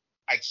seen,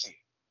 I'd see it.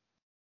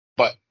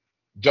 But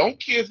don't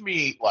give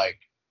me like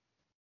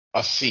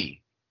a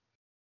C.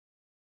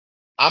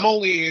 I'm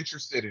only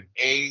interested in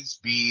A's,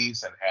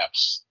 B's, and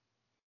F's.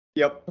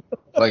 Yep.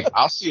 Like,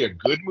 I'll see a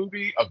good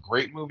movie, a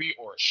great movie,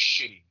 or a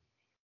shitty movie.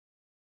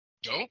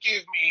 Don't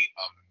give me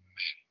a meh.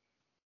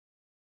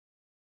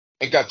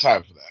 Ain't got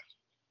time for that.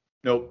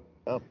 Nope.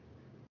 Oh.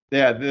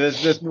 Yeah,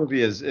 this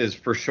movie is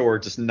for sure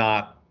just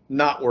not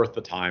worth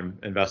the time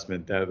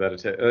investment that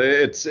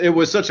it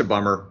was such a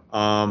bummer.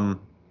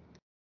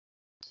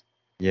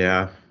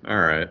 Yeah. All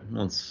right.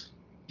 Let's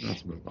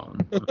move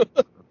on.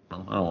 I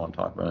don't want to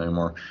talk about it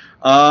anymore.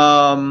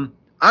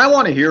 I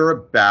want to hear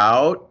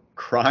about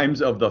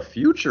Crimes of the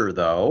Future,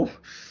 though.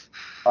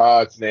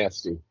 It's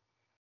nasty.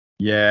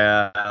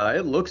 Yeah,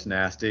 it looks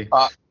nasty.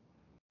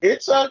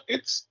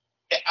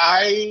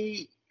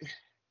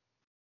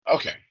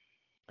 Okay.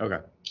 Okay.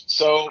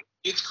 So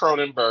it's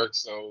Cronenberg,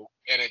 so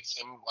and it's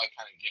him like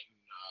kind of getting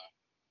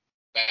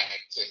back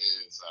to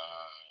his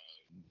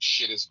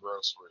shit is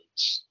gross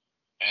roots,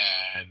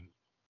 and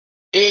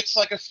it's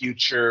like a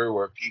future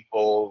where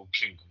people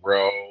can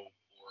grow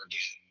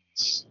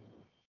organs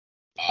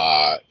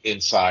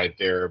inside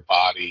their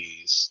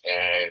bodies,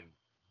 and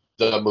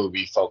the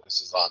movie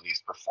focuses on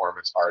these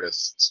performance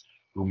artists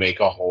who make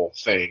a whole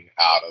thing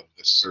out of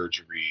the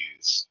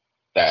surgeries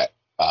that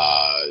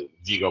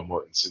Viggo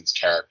Mortensen's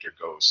character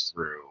goes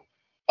through,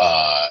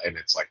 and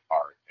it's like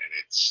art,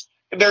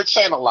 and they're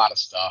saying a lot of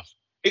stuff.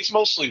 It's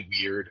mostly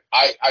weird.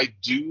 I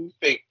do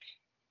think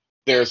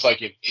there's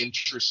like an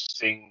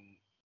interesting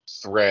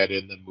thread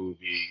in the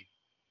movie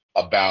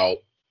about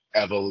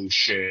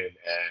evolution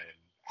and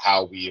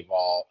how we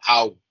evolve,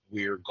 how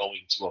we're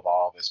going to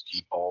evolve as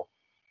people,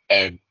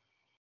 and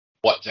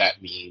what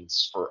that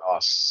means for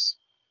us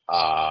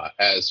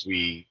as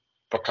we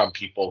become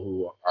people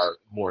who are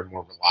more and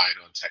more reliant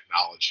on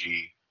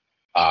technology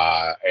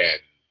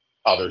and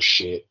other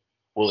shit.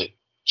 Will it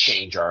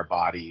change our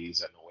bodies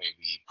and the way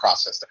we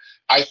process them?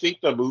 I think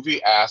the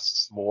movie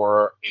asks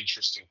more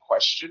interesting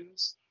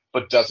questions,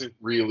 but doesn't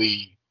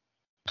really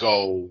get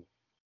into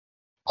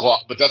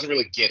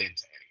any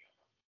of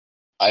them.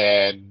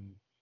 And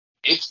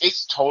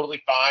it's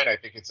totally fine. I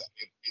think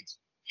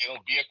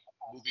it'll be a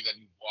movie that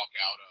you walk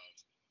out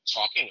of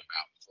talking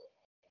about for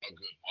a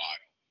good while.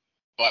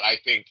 But I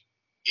think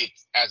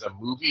as a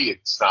movie,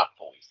 it's not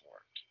fully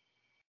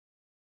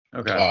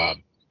formed.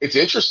 Okay. It's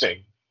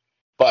interesting,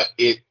 but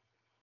it's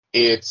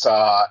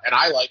and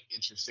I like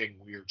interesting,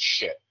 weird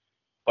shit,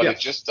 but it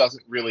just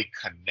doesn't really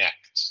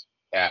connect.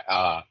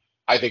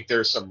 I think there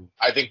was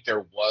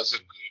a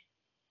good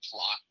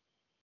plot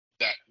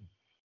that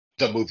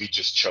the movie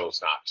just chose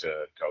not to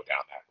go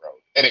down that road,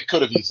 and it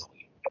could have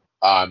easily.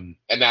 And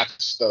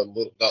that's the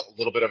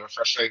little bit of a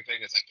frustrating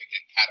thing, is I think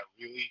it had a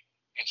really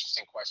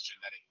interesting question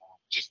that it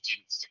just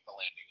didn't stick the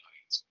landing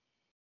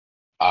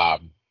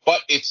on it.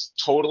 But it's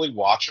totally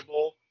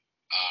watchable.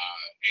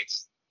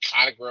 It's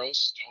kind of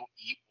gross. Don't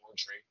eat or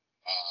drink.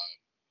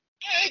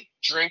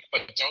 Drink,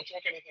 but don't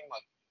drink anything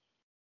like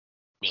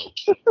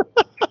milky.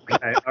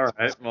 Okay. All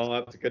right. Well,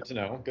 that's good to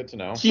know. Good to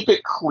know. Keep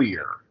it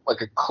clear,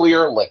 like a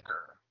clear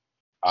liquor.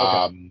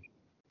 Okay.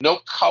 No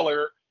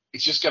color.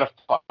 It's just gonna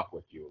fuck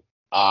with you.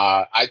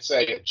 I'd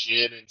say a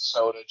gin and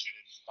soda, gin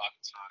and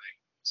vodka tonic,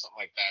 something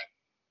like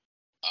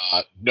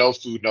that. No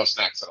food, no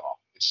snacks at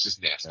all. It's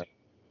just nasty.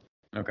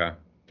 Okay.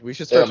 We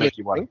should start It'll make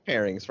doing you drink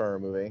pairings for our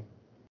movie.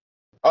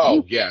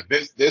 Oh yeah,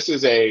 this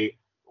is a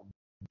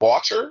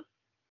water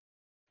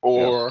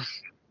or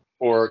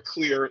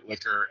clear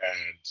liquor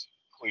and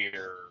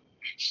clear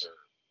mixer.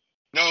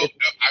 No, I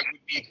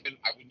wouldn't even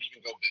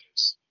go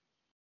bitters.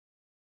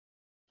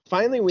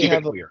 Finally, we Keep it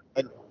have clear.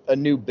 a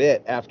new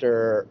bit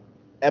after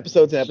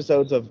episodes and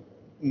episodes of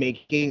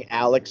making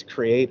Alex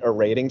create a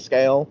rating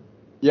scale.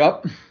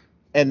 Yep.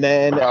 And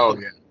then Oh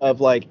yeah.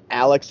 of like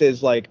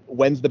Alex's like,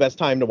 when's the best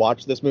time to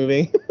watch this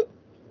movie?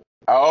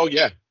 Oh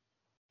yeah.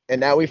 And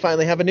now we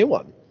finally have a new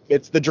one.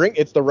 It's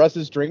the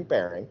Russ's drink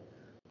pairing.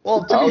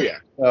 Well, yeah.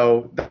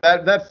 So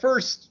the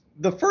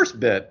first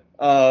bit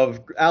of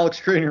Alex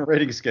creating a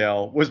rating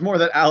scale was more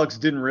that Alex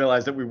didn't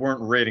realize that we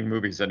weren't rating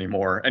movies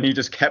anymore, and he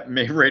just kept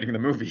rating the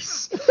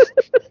movies.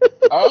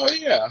 Oh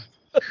yeah.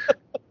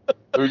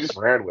 We just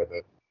ran with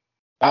it.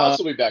 Alex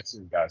will be back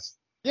soon, guys.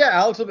 Yeah,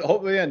 Alex will be,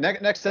 hopefully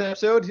next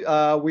episode.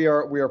 We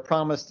are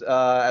promised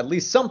at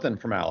least something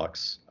from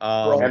Alex.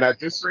 And at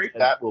this rate,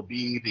 that will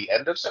be the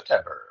end of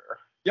September.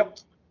 Yep.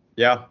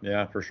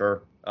 Yeah, for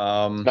sure.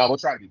 No, we'll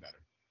try to be better.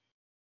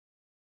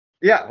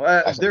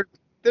 Yeah,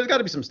 there's got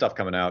to be some stuff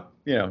coming out.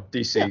 You know,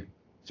 DC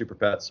Super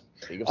Pets.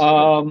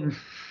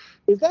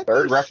 Is that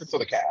Third the reference to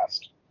the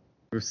cast.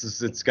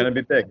 It's gonna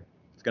be big.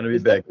 It's gonna be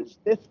Is big. that the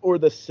fifth or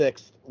the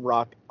sixth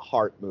Rock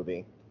Hart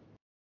movie?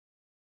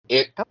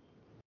 It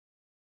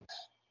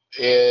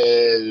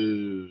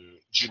is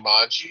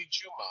Jumanji,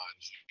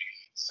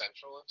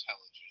 Central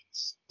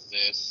Intelligence,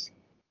 this,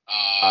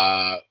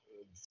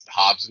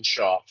 Hobbs and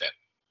Shaw fit.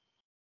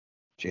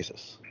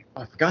 Jesus.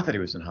 I forgot that he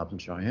was in Hobbs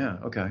and Shaw. Yeah.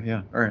 Okay.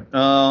 Yeah. All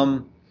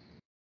right.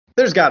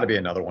 There's got to be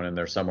another one in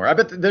there somewhere. I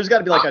bet there's got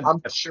to be like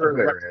I'm sure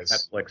there is.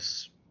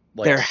 Netflix.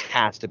 There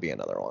has to be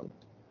another one.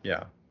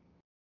 Yeah.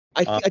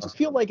 I just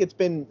feel like it's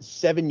been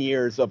 7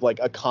 years of like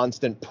a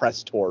constant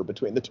press tour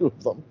between the two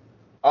of them.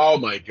 Oh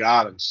my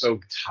god, I'm so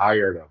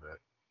tired of it.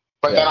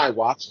 But then I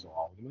watch them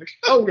all.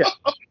 Oh yeah.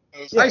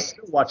 I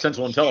still watch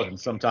Central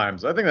Intelligence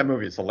sometimes. I think that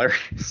movie is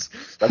hilarious.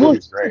 That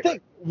movie's great.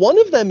 One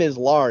of them is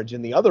large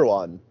and the other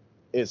one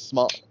is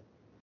small.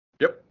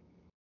 Yep.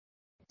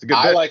 It's a good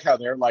I bet. like how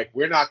they're like,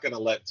 we're not going to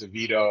let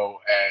DeVito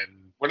and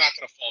we're not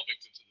going to fall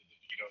victim to the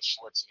DeVito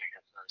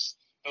Schwarzenegger curse.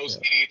 Those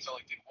idiots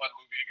only did one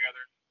movie together.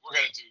 We're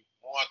going to do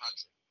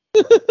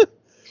 100.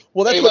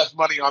 Well, they left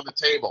money on the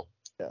table.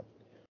 Yeah.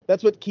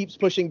 That's what keeps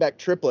pushing back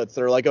triplets.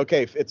 They're like,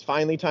 okay, it's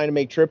finally time to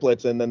make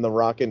triplets, and then The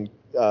Rock and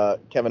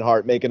Kevin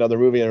Hart make another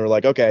movie, and we're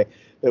like, okay,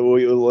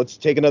 let's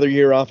take another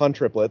year off on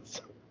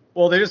triplets.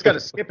 Well, they just got to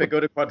skip it, go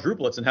to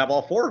quadruplets, and have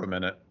all four of them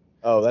in it.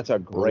 Oh, that's a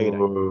great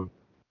idea.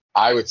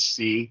 I would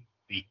see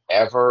the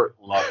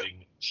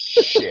ever-loving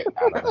shit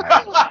out of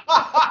that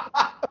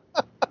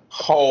movie.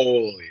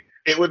 Holy.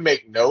 It would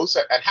make no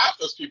sense. And half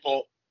those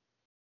people,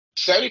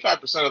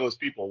 75% of those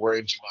people were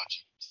in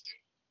Jumanji.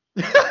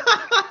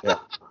 Yeah.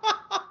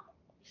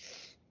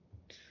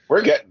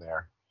 We're getting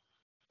there.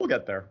 We'll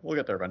get there. We'll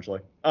get there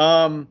eventually.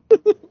 All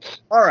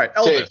right,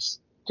 Elvis.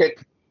 Okay.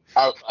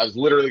 I was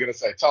literally going to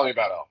say, tell me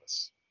about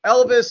Elvis.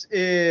 Elvis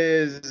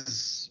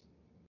is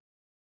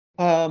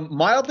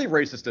mildly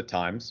racist at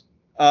times.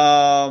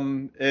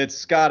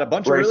 It's got a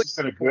bunch of really Racist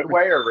in a good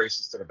way or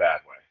racist in a bad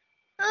way?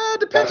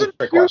 Depends That's on a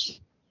trick question.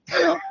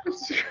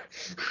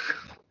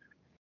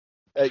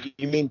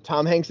 You mean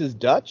Tom Hanks is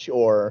Dutch,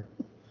 or?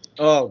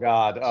 Oh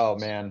God. Oh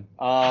man.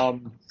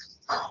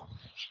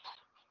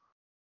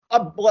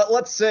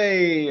 Let's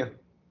say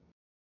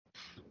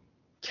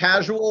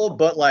casual,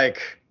 but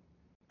like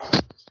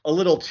a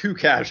little too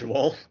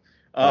casual.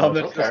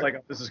 That's just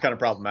like, this is kind of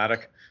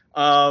problematic.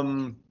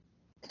 Thanks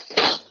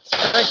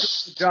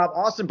for the job.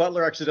 Austin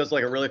Butler actually does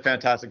like a really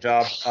fantastic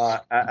job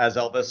as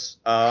Elvis.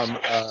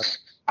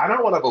 I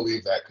don't want to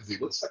believe that because he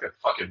looks like a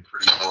fucking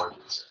pretty boy.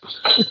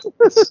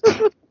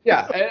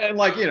 Yeah, and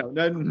like, you know,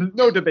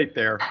 no debate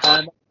there.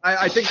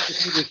 I think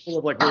this movie is full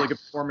of like really good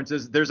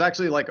performances. There's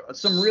actually like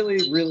some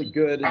really, really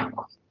good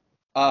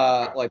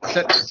like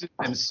set pieces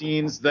and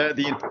scenes.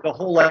 The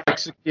whole like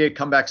 68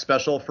 comeback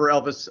special for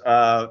Elvis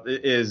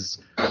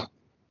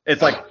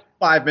it's like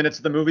 5 minutes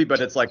of the movie, but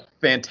it's like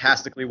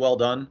fantastically well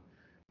done.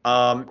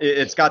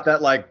 It's got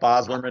that like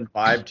Baz Luhrmann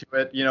vibe to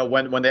it. You know,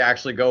 when they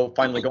actually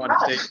finally go on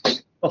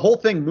stage, the whole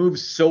thing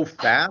moves so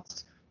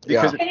fast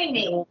because it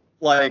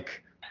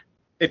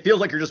feels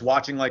like you're just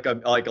watching like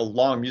a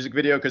long music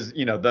video, because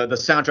you know the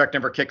soundtrack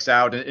never kicks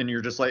out and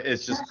you're just like,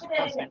 it's just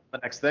the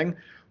next thing,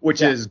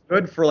 which is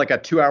good for like a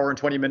 2 hour and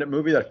 20-minute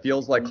movie that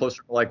feels like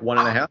closer to like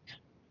 1.5.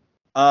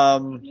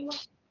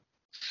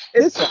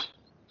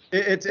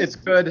 It's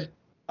good.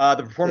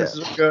 The performances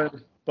are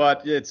good,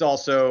 but it's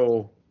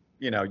also,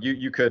 you know,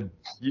 you could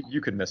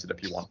miss it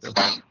if you want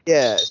to.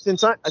 Yeah,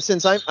 since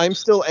I'm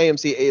still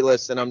AMC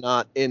A-list and I'm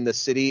not in the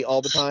city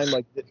all the time.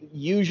 Like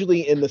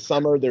usually in the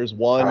summer, there's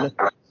one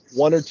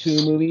or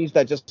two movies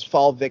that just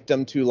fall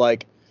victim to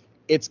like,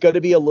 it's going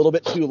to be a little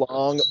bit too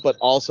long, but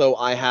also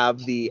I have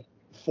the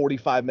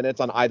 45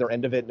 minutes on either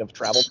end of it of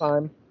travel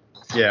time.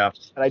 Yeah,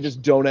 and I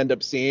just don't end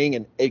up seeing,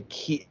 and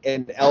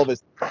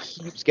Elvis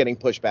keeps getting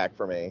pushed back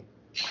for me.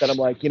 That I'm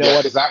like, you know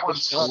what? Is that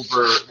one's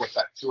over? What's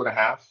that?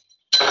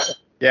 2.5?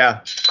 Yeah.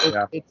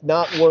 It's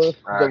not worth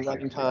the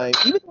running time.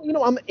 Even though, you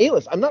know, I'm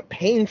A-list. I'm not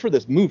paying for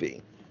this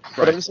movie,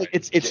 but I'm just like,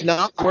 it's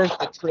not worth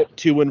the trip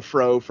to and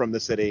fro from the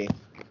city.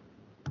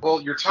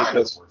 Well, your time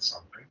is worth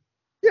something.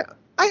 Yeah,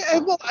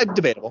 I'm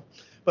debatable,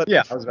 but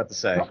yeah, I was about to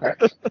say. Okay.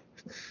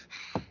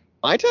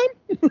 My time?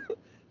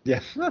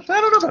 Yeah, I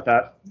don't know about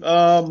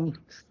that.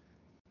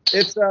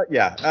 It's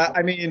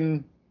I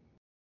mean,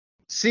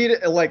 see,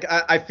 like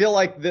I feel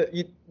like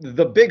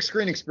the big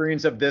screen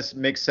experience of this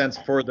makes sense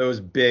for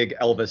those big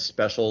Elvis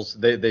specials.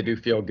 They do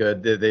feel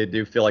good. They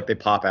do feel like they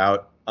pop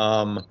out.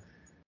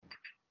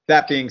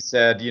 That being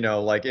said, you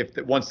know, like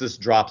once this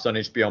drops on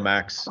HBO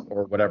Max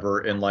or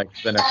whatever in like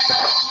the next,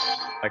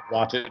 like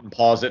watch it and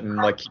pause it and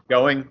like keep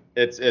going,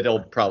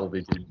 it'll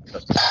probably do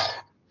just fine.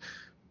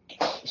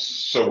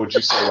 So would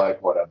you say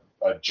like what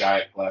a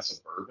giant glass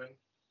of bourbon?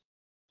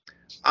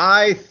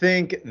 I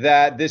think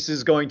that this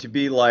is going to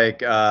be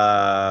like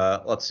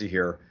let's see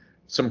here,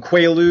 some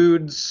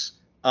Quaaludes,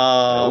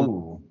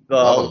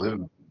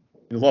 Love-a-Lude,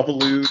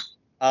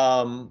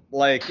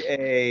 like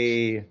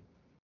a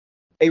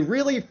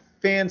really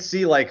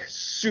fancy, like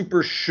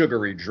super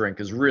sugary drink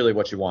is really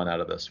what you want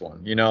out of this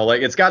one. You know,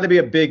 like it's got to be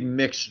a big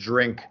mixed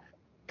drink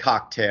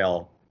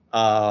cocktail.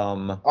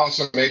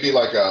 Also, maybe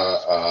like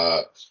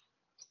a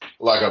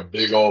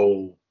big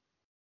old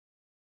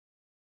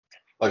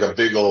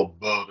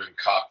bourbon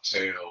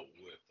cocktail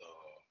with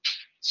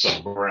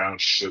some brown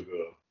sugar.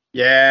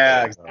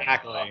 Yeah, and,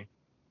 exactly.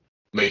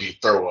 Maybe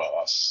throw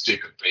a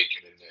stick of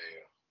bacon in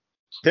there.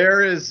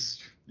 There is.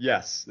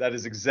 Yes, that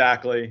is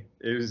exactly.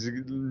 It was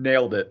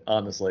nailed it.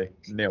 Honestly,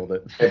 nailed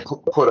it. And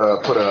put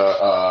a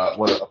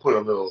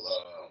little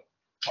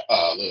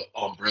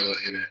umbrella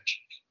in it.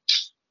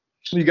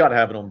 You gotta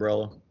have an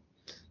umbrella.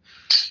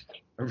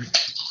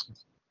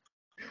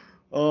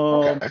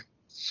 Okay.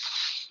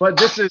 But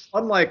this is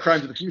unlike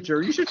Crimes of the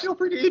Future. You should feel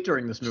free to eat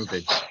during this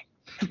movie.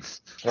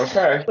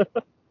 Okay.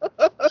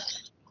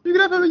 You could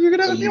have a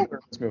meal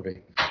during this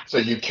movie. So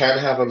you can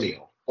have a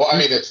meal. Well, I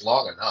mean, it's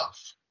long enough.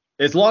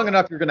 It's long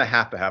enough. You're gonna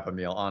have to have a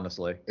meal.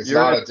 Honestly, It's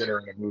not a dinner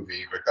and a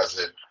movie because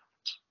it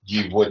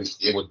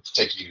would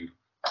take you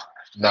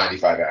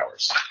 95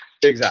 hours.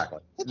 Exactly.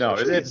 No,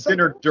 it's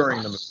dinner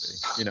during the movie.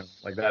 You know,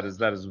 like that is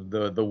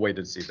the way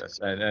to see this,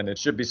 and it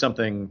should be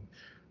something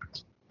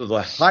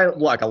like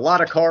a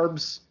lot of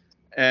carbs,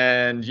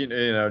 and you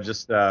know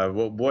just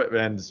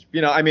and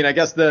you know, I mean, I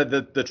guess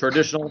the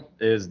traditional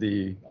is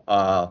the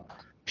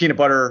peanut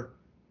butter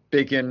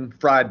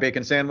fried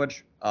bacon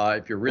sandwich,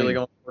 if you're really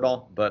going for it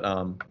all, but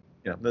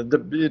you know, the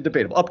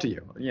debatable, up to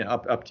you. Yeah,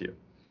 up to you.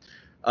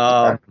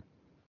 Okay.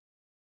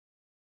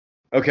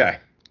 Okay.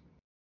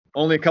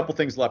 Only a couple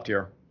things left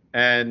here.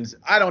 And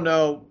I don't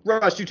know,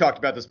 Rush, you talked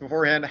about this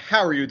beforehand.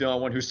 How are you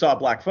doing, one who saw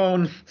Black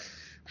Phone?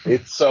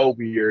 It's so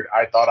weird.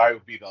 I thought I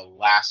would be the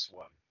last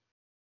one.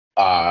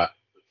 Uh,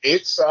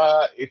 it's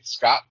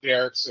Scott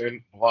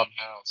Derrickson,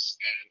 Blumhouse,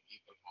 and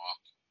Ethan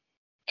Hawke,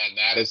 and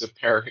that is a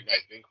pairing I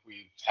think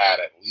we've had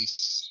at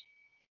least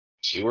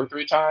 2 or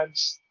 3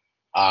 times.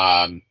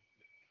 Um,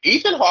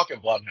 Ethan Hawke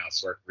and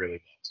Blumhouse work really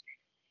well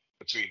together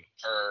between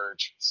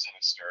Purge and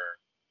Sinister.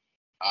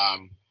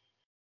 Um,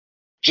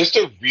 just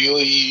a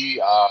really,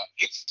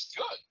 it's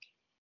good.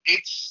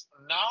 It's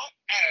not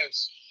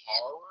as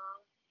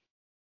horror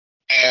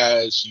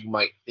as you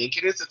might think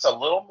it is. It's a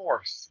little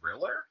more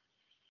thriller.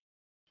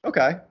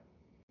 Okay.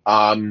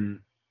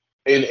 In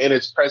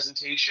its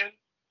presentation,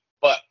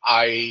 but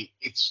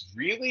it's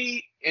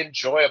really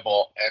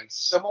enjoyable and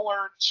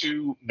similar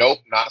to Nope,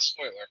 not a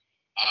spoiler.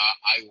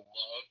 I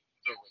love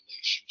the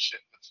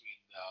relationship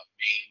between the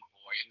main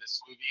boy in this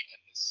movie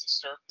and his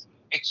sister.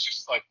 It's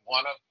just like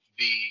one of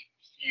the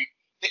few.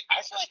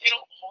 I feel like they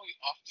don't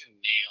often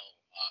nail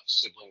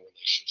sibling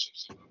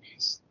relationships in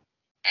movies,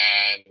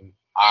 and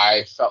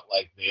I felt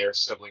like their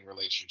sibling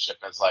relationship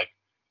as like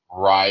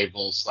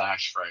rival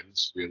slash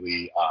friends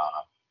really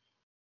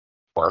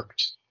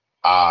worked.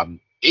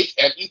 And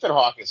Ethan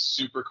Hawke is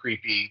super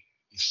creepy.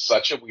 He's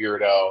such a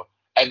weirdo,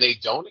 and they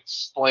don't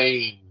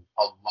explain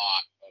a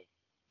lot of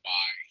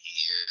why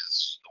he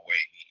is the way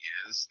he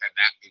is, and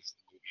that makes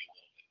the movie a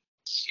little bit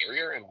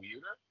scarier and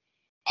weirder.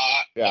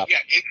 Yeah.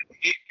 Yeah.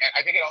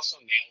 I think it also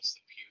nails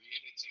the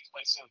period it takes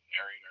place in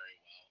very, very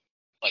well.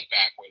 Like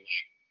back when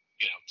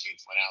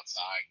kids went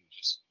outside and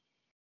just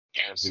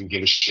parents didn't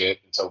give a shit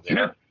until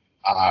dinner.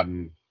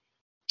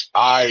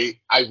 I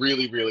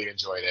really, really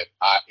enjoyed it.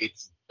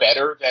 It's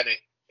better than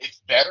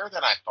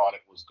I thought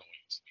it was going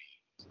to be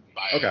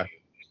by a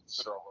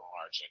considerable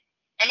margin.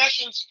 And that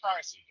shouldn't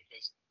surprise me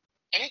because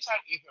anytime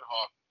Ethan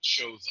Hawke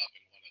shows up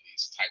in one of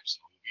these types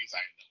of movies,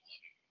 I end up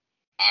loving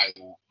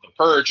it. The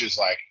Purge is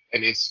like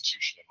an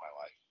institution in my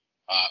life.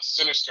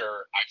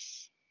 Sinister, I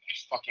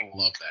fucking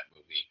love that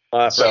movie.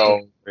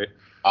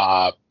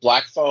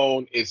 Black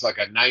Phone is like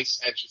a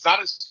nice entry. It's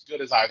not as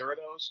good as either of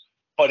those,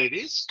 but it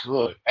is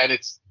good and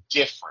it's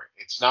different.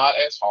 It's not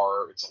as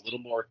horror. It's a little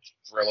more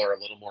thriller, a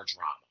little more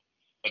drama,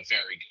 but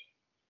very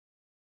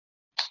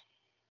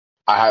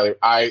good.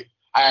 I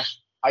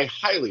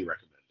highly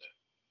recommend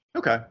it.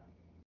 Okay.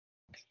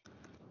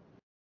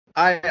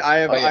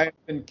 I've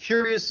been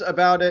curious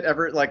about it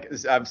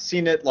I've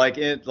seen it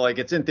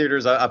it's in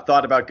theaters. I've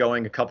thought about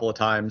going a couple of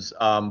times,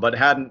 but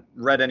hadn't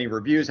read any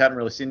reviews, hadn't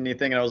really seen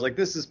anything, and I was like,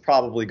 this is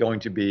probably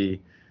going to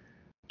be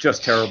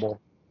just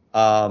terrible.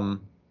 But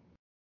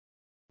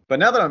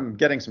now that I'm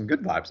getting some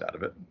good vibes out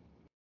of it,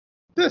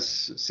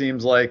 this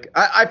seems like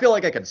I feel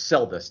like I could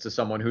sell this to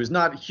someone who's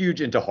not huge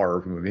into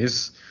horror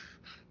movies.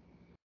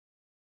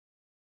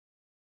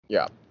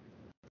 Yeah.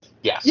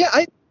 Yes.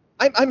 Yeah,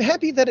 I'm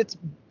happy that it's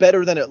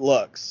better than it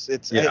looks.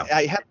 Yeah.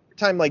 I have a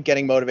time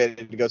getting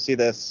motivated to go see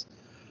this.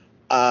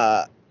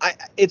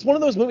 It's one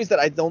of those movies that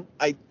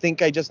I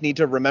think I just need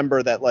to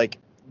remember that like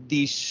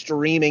the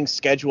streaming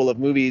schedule of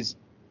movies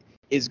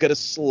is going to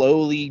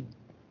slowly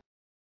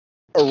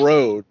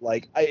erode.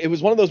 Like it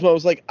was one of those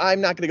moments like I'm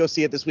not going to go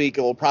see it this week.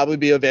 It will probably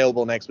be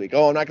available next week.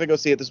 Oh, I'm not going to go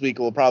see it this week.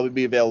 It will probably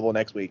be available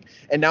next week.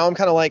 And now I'm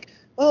kind of like,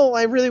 oh,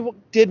 I really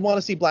did want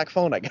to see Black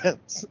Phone, I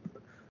guess.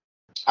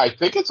 I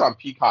think it's on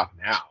Peacock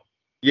now.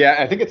 Yeah,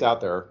 I think it's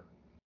out there.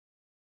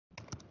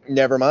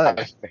 Never mind.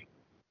 I think.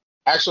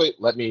 Actually,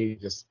 let me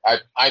just.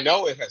 I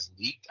know it has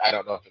leaked. I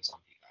don't know if it's on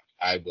Peacock.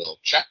 I will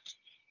check,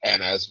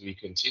 and as we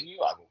continue,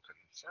 I will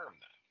confirm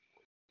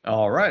that.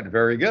 All right,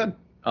 very good.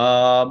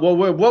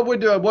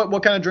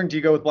 What kind of drink do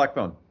you go with Black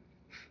Phone?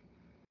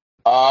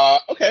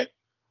 Okay,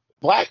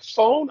 Black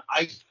Phone.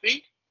 I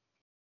think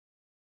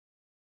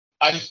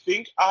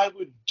I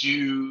would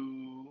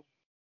do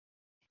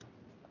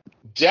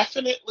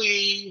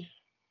definitely.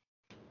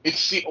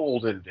 It's the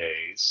olden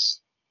days.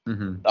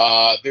 Mm-hmm.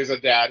 There's a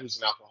dad who's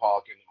an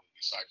alcoholic in the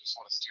movie, so I just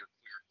want to steer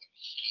clear of what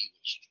he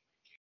was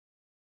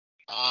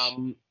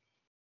drinking.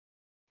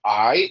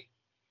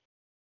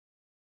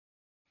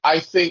 I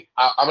think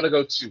I'm going to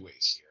go 2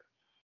 ways here.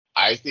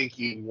 I think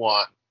you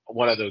want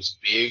one of those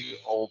big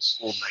old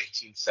school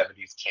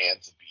 1970s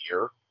cans of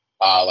beer,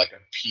 like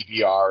a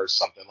PBR or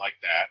something like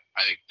that.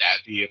 I think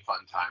that'd be a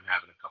fun time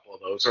having a couple of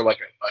those, or like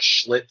a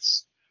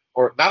Schlitz,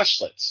 or not a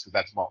Schlitz because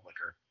that's malt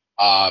liquor.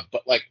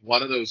 But like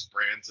one of those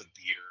brands of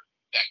beer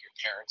that your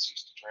parents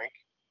used to drink,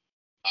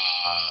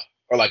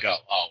 or like a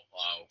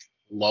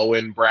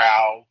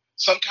Lowenbrau,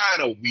 some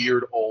kind of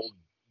weird old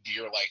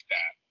beer like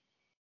that.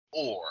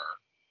 Or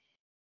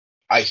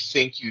I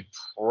think you'd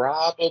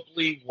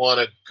probably want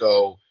to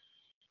go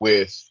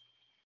with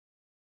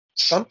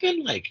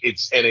something like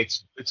it's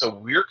a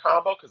weird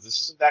combo because this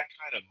isn't that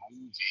kind of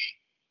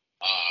movie,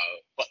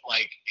 but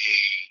like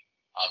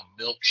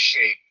a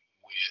milkshake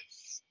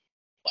with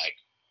like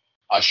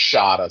a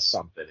shot of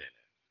something in it.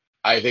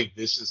 I think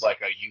this is like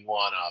you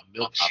want a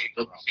milkshake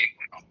with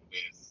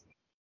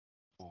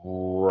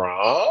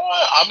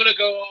I'm gonna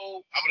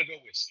go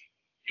whiskey.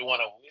 You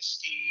want a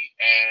whiskey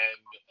and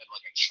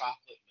like a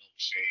chocolate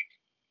milkshake.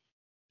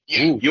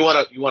 Yeah, Ooh. you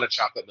want a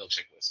chocolate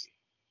milkshake whiskey.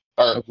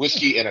 Or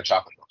whiskey and a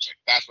chocolate milkshake.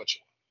 That's what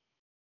you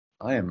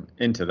I am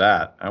into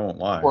that. I won't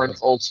lie. want. Or an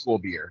old school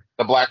beer.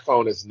 The Black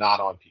Phone is not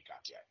on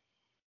Peacock yet.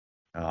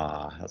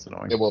 That's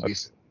annoying. It will be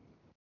soon.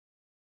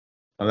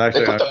 I'm They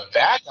actually, put the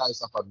bad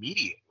guys up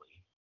immediately.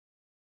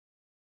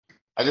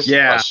 I just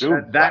yeah,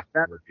 assumed that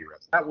would be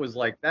resident. that was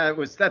like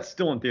that's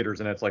still in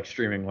theaters and it's like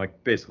streaming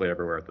like basically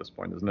everywhere at this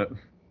point, isn't it?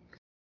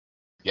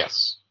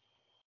 Yes.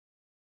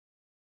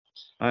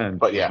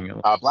 But yeah,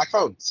 Black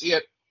Phone, see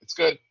it. It's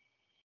good.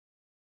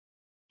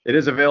 It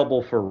is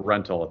available for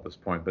rental at this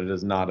point, but it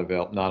is not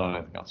on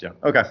anything else. Yeah.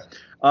 Okay.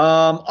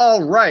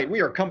 All right.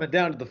 We are coming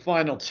down to the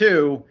final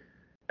two,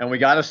 and we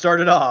got to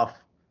start it off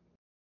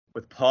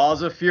with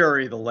Paws of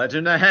Fury: The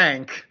Legend of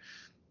Hank.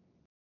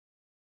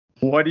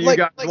 What do you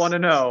guys want to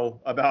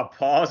know about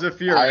Paws of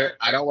Fury?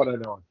 I don't want to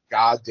know a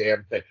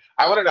goddamn thing.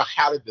 I want to know,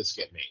 how did this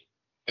get made,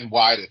 and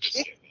why did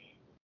this get made?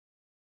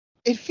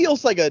 It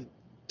feels like a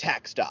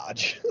tax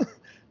dodge.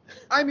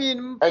 I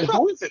mean, and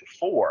who is it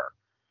for?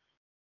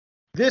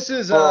 This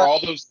is for all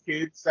those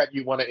kids that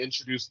you want to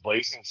introduce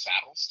Blazing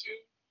Saddles to.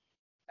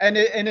 And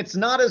it's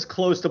not as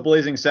close to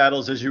Blazing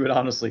Saddles as you would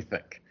honestly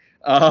think.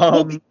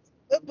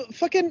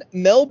 Fucking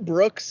Mel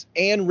Brooks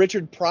and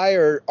Richard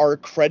Pryor are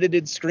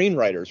credited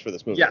screenwriters for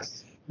this movie.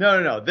 Yes.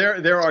 No.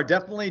 There are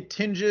definitely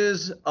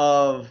tinges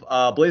of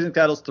Blazing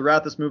Saddles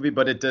throughout this movie,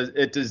 but it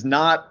does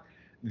not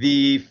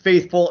the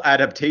faithful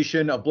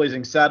adaptation of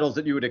Blazing Saddles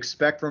that you would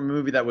expect from a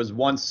movie that was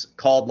once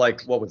called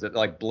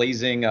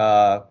Blazing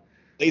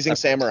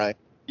Samurai.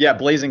 Yeah,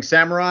 Blazing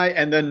Samurai,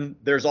 and then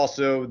there's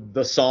also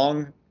the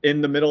song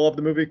in the middle of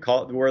the movie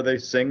where they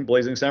sing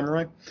Blazing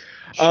Samurai.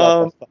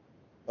 Oh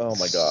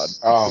my god.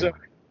 My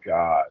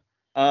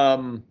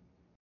god.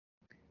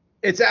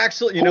 It's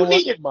actually, Who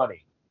needed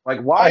money?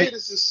 Like, why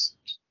is this?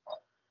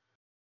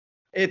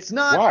 It's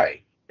not.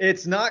 Why?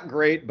 It's not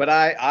great, but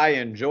I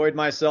enjoyed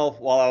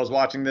myself while I was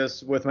watching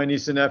this with my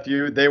niece and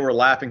nephew. They were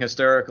laughing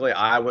hysterically.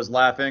 I was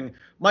laughing.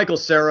 Michael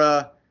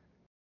Cera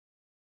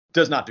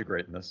does not do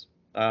great in this.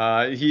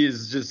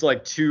 He's just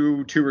like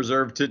too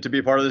reserved to be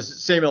a part of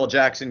this. Samuel L.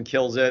 Jackson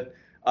kills it.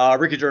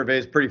 Ricky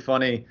Gervais, pretty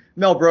funny.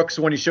 Mel Brooks,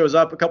 when he shows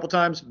up a couple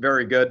times,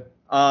 very good.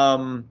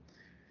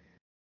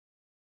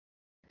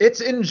 It's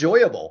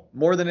enjoyable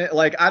more than it,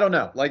 like, I don't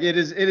know. Like, it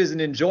is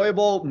an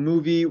enjoyable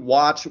movie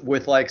watch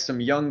with like some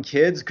young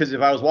kids. Because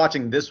if I was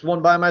watching this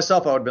one by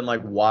myself, I would have been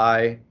like,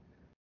 why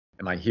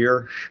am I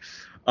here?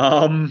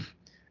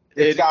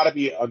 It's got to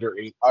be under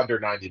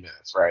 90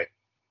 minutes, right?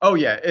 Oh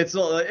yeah,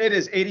 it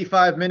is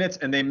 85 minutes,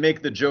 and they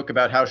make the joke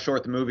about how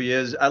short the movie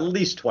is at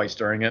least twice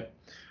during it.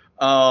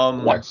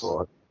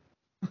 Excellent.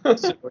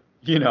 So,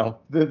 you know,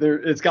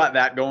 it's got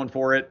that going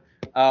for it.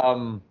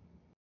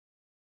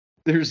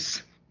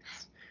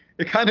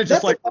 It kind of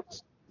just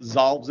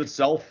solves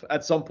itself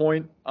at some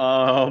point.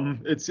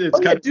 It's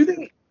kind of.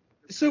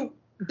 So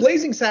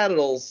Blazing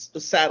Saddles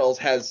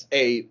has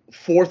a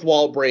fourth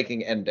wall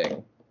breaking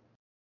ending.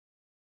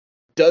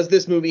 Does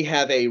this movie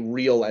have a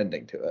real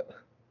ending to it?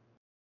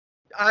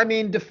 I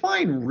mean,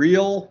 define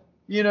real,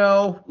 you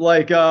know,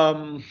 like,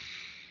 I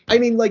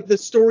mean, like, the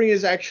story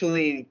is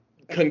actually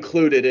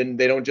concluded and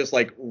they don't just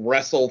like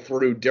wrestle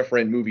through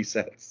different movie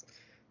sets.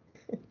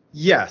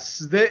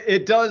 Yes,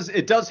 it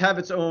does have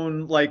its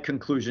own like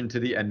conclusion to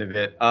the end of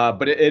it.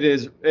 But it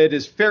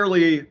is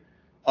fairly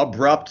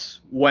abrupt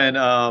when,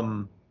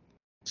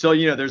 so,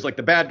 you know, there's like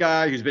the bad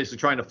guy who's basically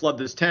trying to flood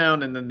this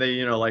town. And then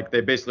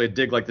they basically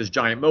dig like this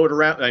giant moat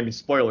around. I mean,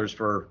 spoilers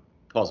for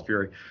Paws of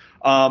Fury.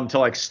 To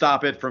like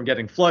stop it from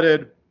getting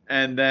flooded.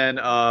 And then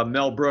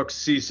Mel Brooks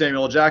sees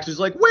Samuel L. Jackson. He's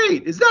like,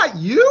 wait, is that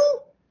you?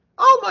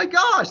 Oh my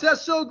gosh,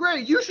 that's so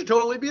great. You should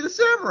totally be the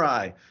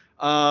samurai.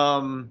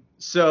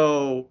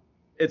 So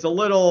it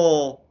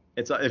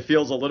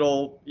feels a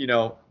little, you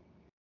know,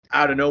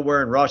 out of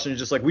nowhere and rushed. And it's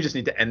just like, we just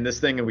need to end this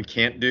thing and we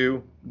can't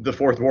do the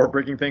fourth wall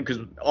breaking thing because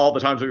all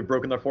the times we've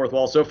broken the fourth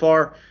wall so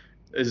far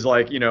is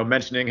like, you know,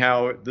 mentioning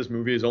how this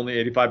movie is only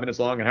 85 minutes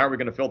long and how are we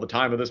going to fill the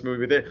time of this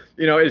movie?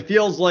 You know, it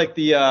feels like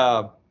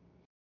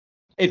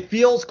it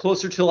feels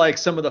closer to like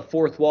some of the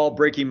fourth wall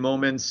breaking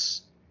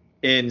moments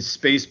in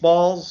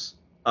Spaceballs,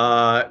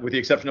 with the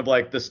exception of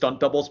like the stunt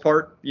doubles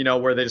part, you know,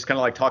 where they just kind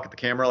of like talk at the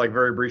camera like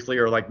very briefly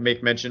or like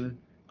make mention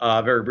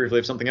very briefly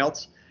of something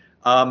else.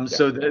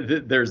 So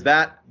there's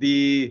that.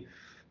 The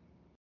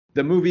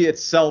movie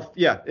itself,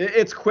 yeah,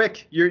 it's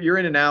quick. You're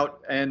in and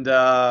out, and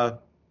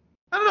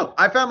I don't know.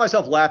 I found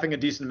myself laughing a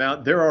decent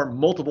amount. There are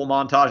multiple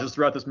montages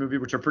throughout this movie,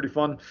 which are pretty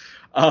fun.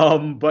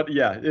 But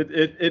yeah,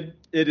 it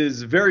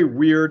is very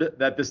weird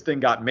that this thing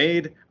got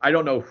made. I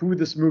don't know who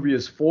this movie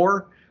is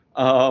for.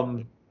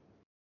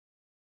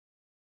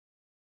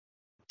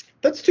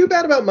 That's too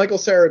bad about Michael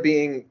Cera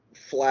being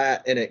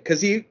flat in it,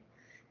 because he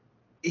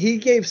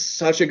gave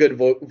such a good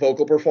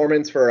vocal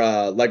performance for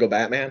Lego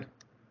Batman.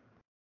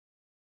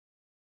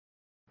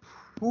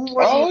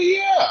 Oh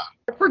yeah,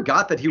 I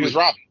forgot that he was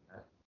Robin.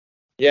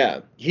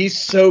 Yeah, he's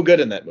so good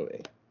in that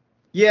movie.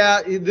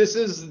 Yeah, this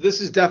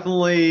is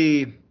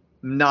definitely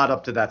not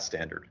up to that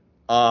standard.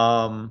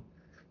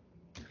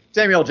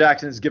 Samuel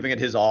Jackson is giving it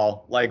his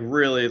all, like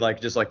really, like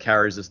just like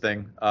carries this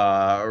thing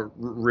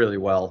really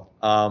well.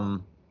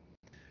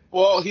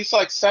 Well, he's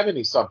like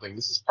 70 something.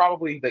 This is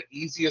probably the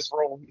easiest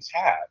role he's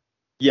had.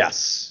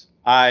 Yes,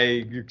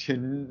 I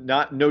can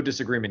not no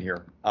disagreement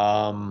here.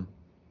 Yeah,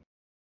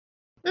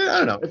 I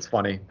don't know, it's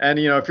funny, and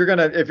if you're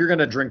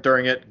gonna drink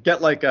during it,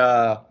 get like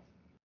a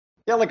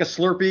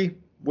Slurpee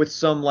with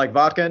some like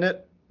vodka in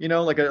it,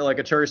 like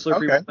a cherry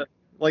Slurpee Okay. with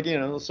like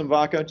some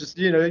vodka. Just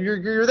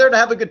you're there to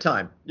have a good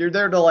time. You're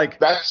there to like.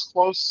 That's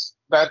close.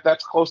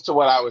 That's close to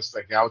what I was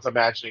thinking. I was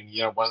imagining,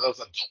 one of those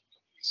adult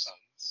Capri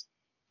Suns.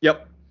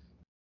 Yep.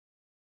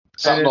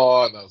 Something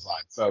along those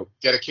lines. So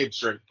get a kid's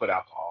drink, put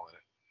alcohol in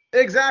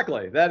it.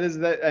 Exactly. That is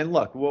that. And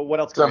look, what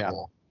else can we have?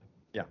 Simple.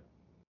 Yeah.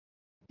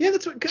 Yeah,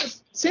 that's what.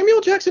 Cause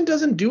Samuel Jackson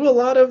doesn't do a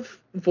lot of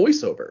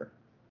voiceover,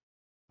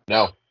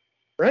 No.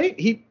 right?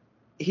 He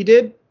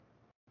did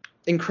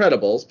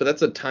Incredibles, but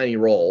that's a tiny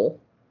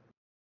role.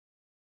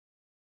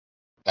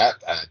 I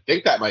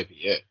think that might be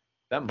it.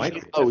 That might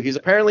be. Oh, he's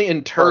apparently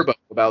in Turbo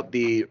about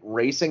the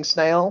racing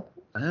snail.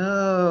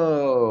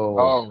 Oh.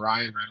 Oh,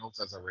 Ryan Reynolds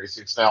as a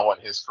racing snail when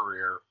his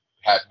career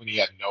when he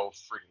had no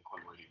freaking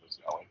clue where he was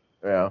going.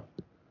 Yeah.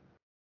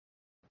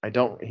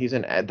 He's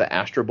in the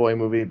Astro Boy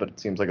movie, but it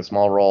seems like a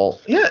small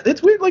role. Yeah,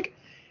 it's weird. Like,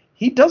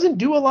 he doesn't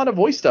do a lot of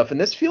voice stuff, and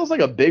this feels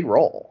like a big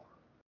role.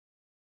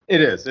 It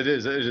is a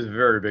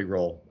very big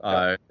role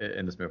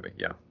in this movie.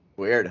 Yeah.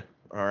 Weird.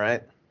 All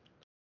right.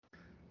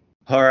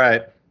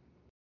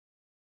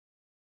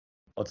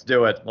 Let's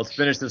do it. Let's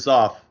finish this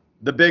off.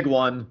 The big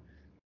one.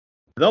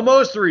 The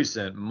most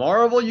recent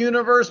Marvel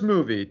Universe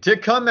movie to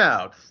come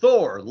out.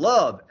 Thor,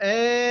 Love,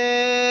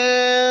 and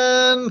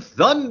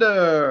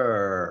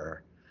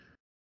Thunder.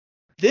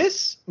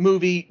 This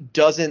movie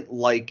doesn't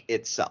like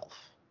itself.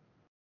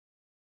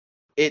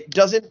 It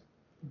doesn't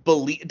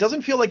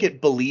feel like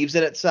it believes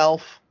in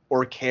itself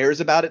or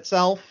cares about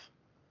itself.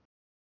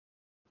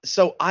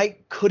 So I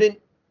couldn't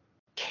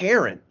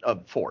care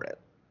for it.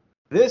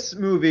 This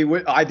movie,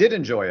 I did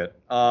enjoy it.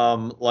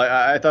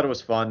 I thought it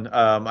was fun.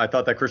 I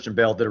thought that Christian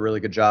Bale did a really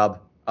good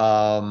job.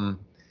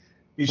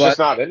 He's just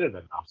not in it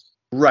enough.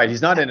 Right,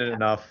 he's not in it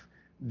enough.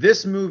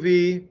 This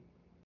movie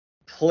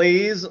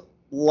plays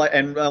like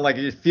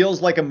it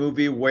feels like a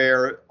movie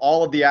where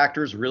all of the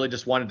actors really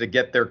just wanted to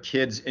get their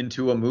kids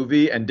into a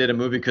movie and did a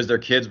movie because their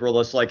kids were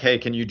just like, "Hey,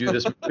 can you do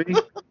this movie?"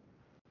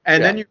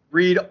 And then you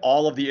read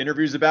all of the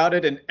interviews about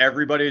it, and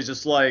everybody's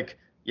just like,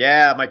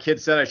 "Yeah, my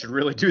kid said I should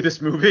really do this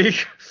movie."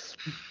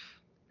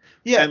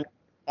 Yeah. And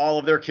all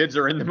of their kids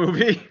are in the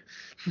movie.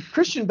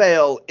 Christian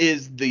Bale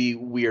is the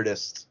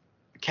weirdest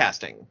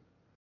casting,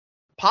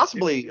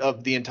 possibly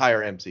of the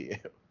entire MCU.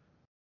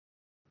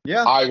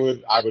 Yeah. I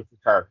would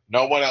concur.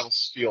 No one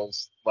else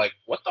feels like,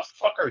 what the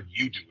fuck are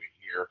you doing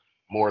here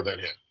more than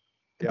him?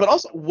 Yep. But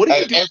also, what are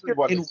you doing here?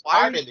 Everyone And is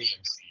why in the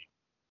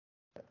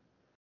MCU.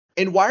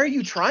 And why are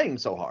you trying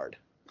so hard?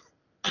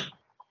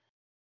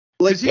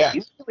 Like,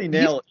 He's really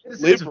nailed it.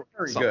 It's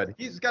very good.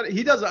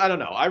 He does. I don't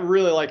know. I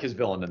really like his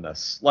villain in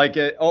this. Like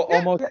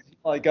almost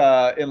like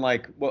in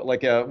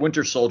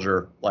Winter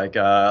Soldier, like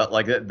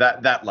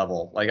that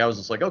level. Like I was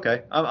just like,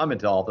 okay, I'm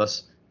into all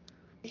this.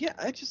 Yeah,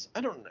 I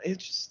don't know.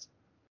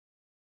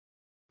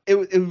 It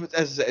was,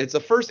 as I said, it's the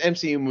first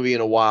MCU movie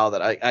in a while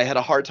that I had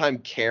a hard time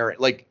caring,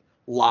 like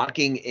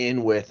locking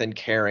in with and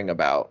caring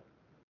about.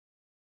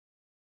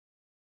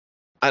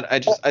 I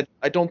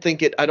don't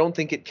think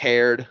it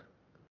cared,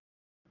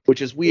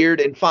 which is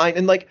weird and fine,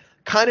 and like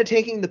kind of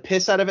taking the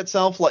piss out of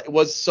itself. Like,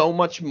 was so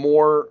much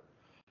more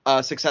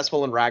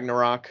successful in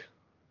Ragnarok.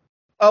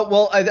 Oh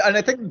well,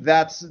 I think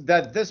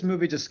that this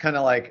movie just kind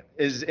of like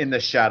is in the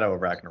shadow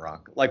of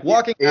Ragnarok. Like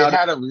walking out.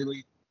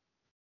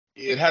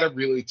 It had a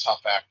really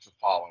tough act to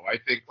follow. I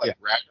think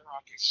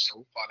Ragnarok is so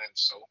fun and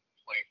so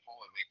playful,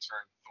 and they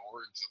turned Thor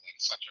into like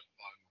such a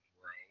fun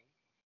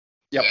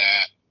bro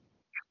that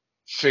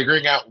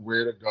figuring out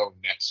where to go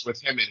next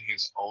with him in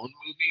his own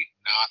movie,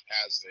 not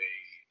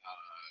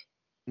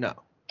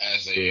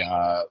as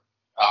a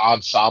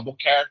ensemble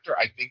character,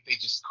 I think they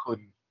just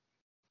couldn't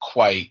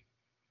quite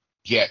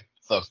get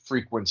the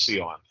frequency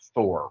on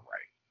Thor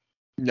right.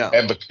 No,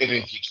 and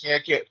if you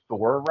can't get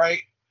Thor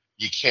right,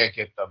 you can't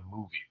get the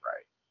movie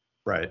right.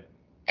 Right.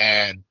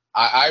 And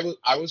I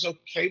was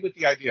okay with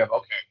the idea of,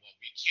 okay, well,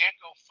 we can't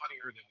go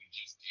funnier than we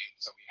just did,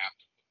 so we have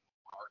to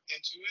put more heart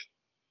into it.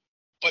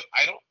 But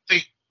I don't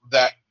think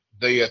that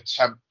the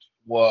attempt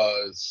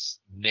was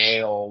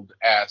nailed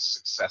as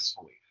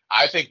successfully.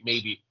 I think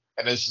maybe,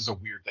 and this is a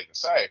weird thing to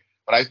say,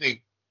 but I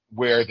think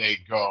where they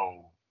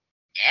go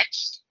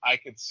next, I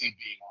could see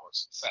being more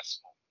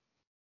successful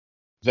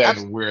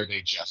than where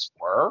they just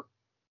were.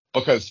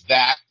 Because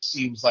that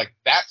seems like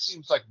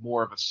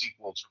more of a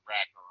sequel to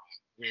Ragnarok,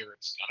 where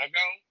it's gonna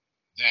go,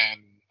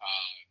 than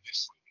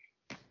this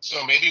movie.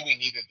 So maybe we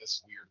needed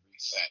this weird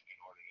reset in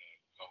order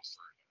to go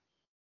further.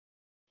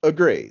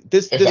 agree.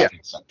 This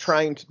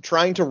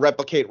trying to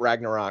replicate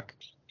Ragnarok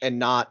and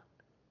not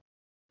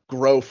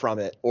grow from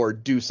it or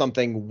do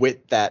something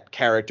with that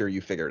character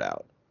you figured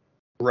out.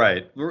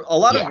 Right. A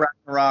lot of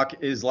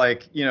Ragnarok is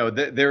like,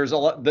 there's a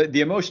lot,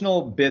 the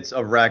emotional bits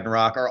of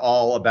Ragnarok are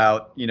all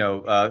about,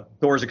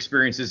 Thor's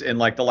experiences in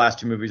like the last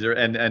two movies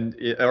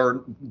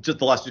or just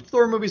the last two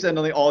Thor movies and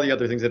all the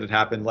other things that had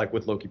happened like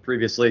with Loki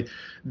previously.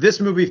 This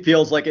movie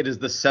feels like it is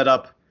the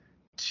setup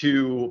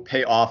to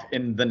pay off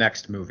in the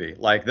next movie.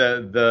 Like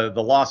the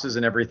losses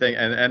and everything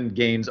and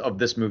gains of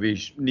this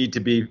movie need to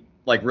be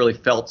like really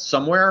felt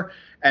somewhere.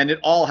 And it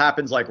all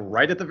happens like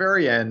right at the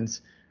very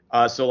end.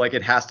 So like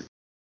it has to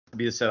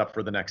be the setup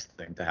for the next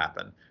thing to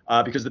happen,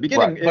 because the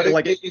beginning, right.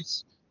 But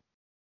it's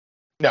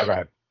no, go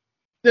ahead.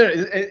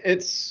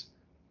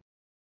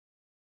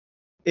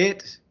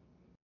 It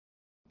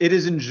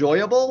is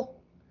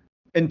enjoyable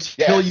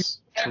until you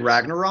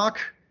Ragnarok,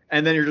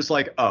 and then you're just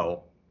like,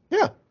 oh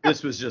yeah,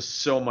 this was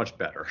just so much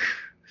better.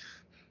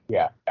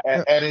 Yeah,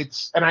 and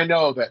I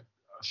know that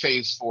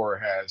Phase 4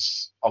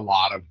 has a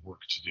lot of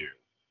work to do,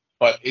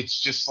 but it's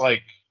just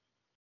like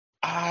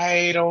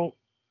I don't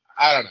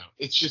know.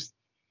 It's just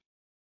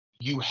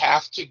you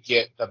have to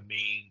get the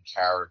main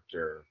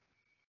character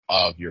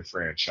of your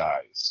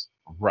franchise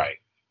right.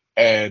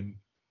 And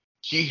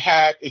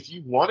if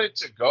you wanted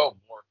to go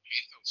more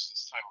pathos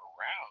this time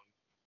around,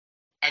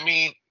 I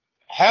mean,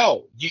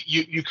 hell,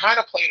 you kind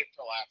of played it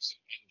for laughs in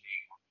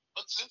Endgame.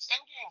 But since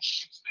Endgame,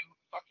 shit's been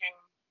fucking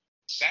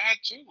sad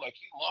too. Like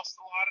he lost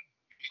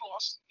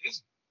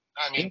his,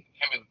 him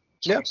and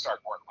Tony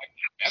Stark weren't like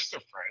the best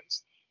of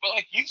friends, but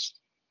like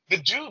the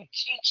dude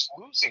keeps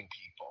losing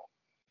people.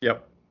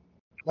 Yep.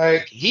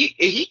 Like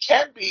he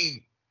can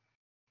be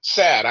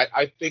sad.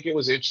 I think it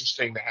was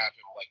interesting to have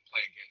him like play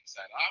against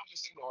that. I'm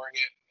just ignoring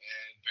it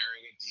and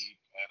burying it deep,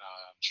 and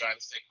I'm trying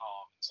to stay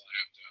calm until I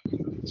have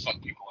to fuck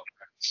people up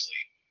back to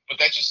sleep.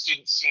 But that just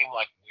didn't seem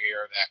like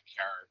where that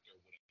character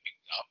would have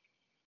picked up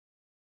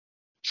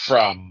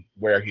from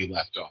where he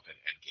left off in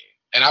Endgame.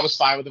 And I was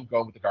fine with him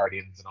going with the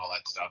Guardians and all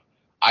that stuff.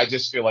 I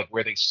just feel like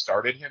where they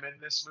started him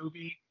in this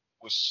movie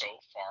was so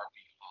far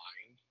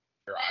behind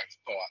where I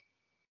thought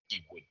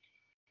he would be.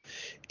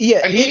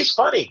 Yeah, and he's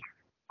funny,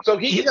 so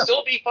he can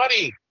still be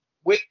funny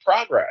with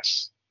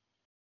progress.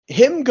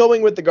 Him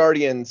going with the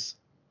Guardians,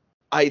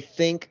 I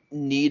think,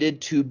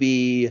 needed to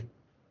be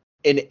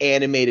an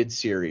animated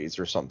series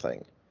or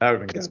something. That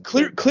would have been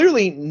good.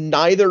 Clearly,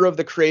 neither of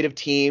the creative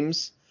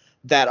teams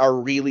that are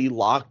really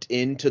locked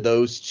into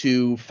those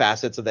two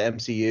facets of the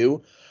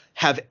MCU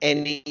have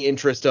any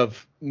interest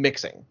of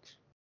mixing.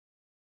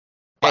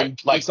 Right, and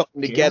like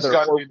something together.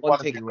 Gunn Or didn't one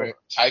want to take do over. it.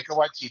 Taika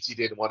Waititi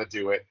didn't want to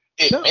do it.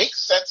 It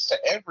makes sense to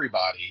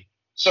everybody.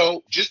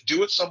 So just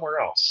do it somewhere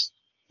else.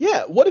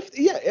 Yeah. What if?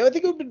 Yeah, I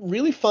think it would be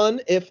really fun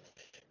if.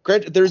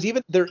 Granted, there's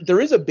even there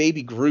is a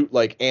Baby Groot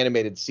like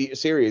animated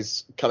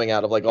series coming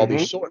out of like all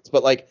these shorts,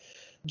 but like,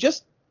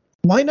 just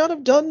why not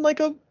have done like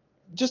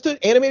just an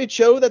animated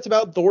show that's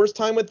about Thor's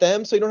time with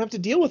them, so you don't have to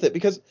deal with it,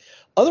 because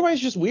otherwise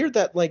it's just weird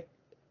that like,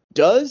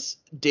 does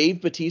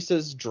Dave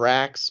Bautista's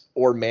Drax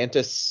or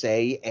Mantis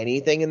say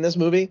anything in this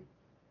movie?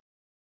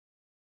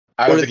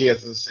 I don't think he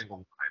has a single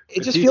line.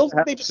 It just feels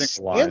like they just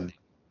stand.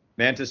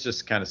 Mantis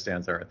just kind of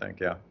stands there, I think.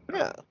 Yeah.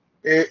 Yeah.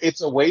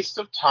 It's a waste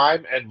of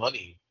time and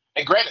money.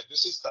 And granted,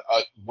 this is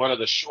one of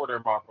the shorter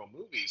Marvel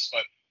movies,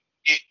 but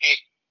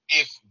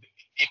if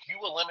you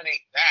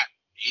eliminate that,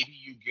 maybe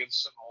you give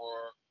some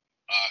more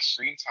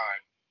screen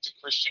time to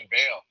Christian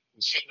Bale,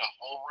 who's hitting a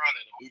home run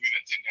in a movie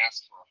that didn't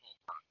ask for a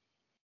home run.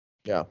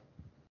 Yeah.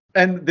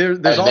 And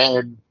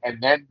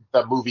then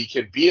the movie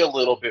can be a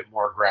little bit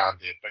more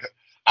grounded. But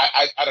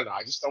I don't know.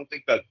 I just don't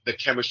think that the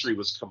chemistry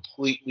was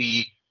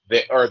completely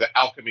there, or the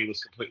alchemy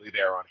was completely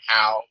there on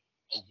how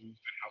aloof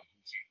and how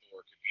goofy Thor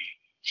could be.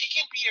 He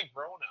can be a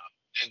grown up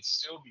and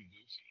still be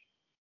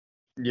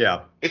goofy.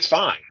 Yeah. It's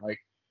fine. Like,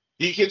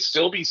 he can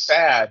still be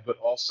sad, but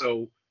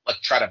also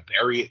like try to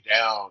bury it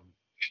down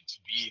and to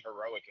be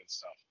heroic and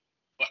stuff.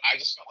 But I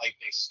just felt like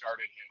they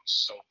started him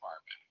so far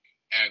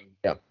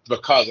back, and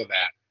because of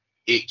that,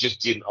 it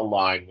just didn't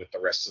align with the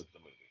rest of the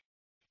movie.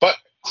 But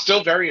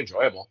still very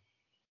enjoyable.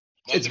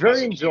 It's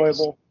very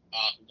enjoyable.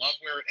 Love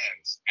where it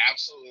ends.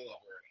 Absolutely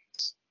love where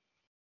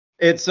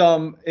it ends.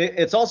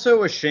 It's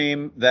also a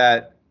shame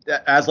that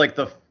as like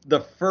the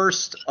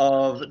first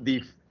of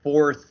the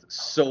fourth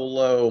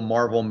solo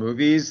Marvel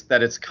movies,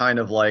 that it's kind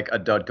of like a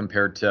dud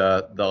compared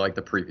to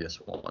the previous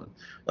one,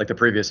 like the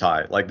previous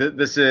high. Like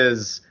this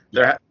is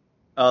there,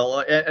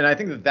 and I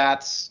think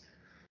that's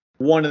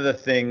one of the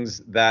things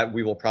that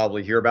we will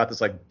probably hear about. This,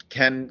 like,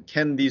 can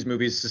these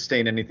movies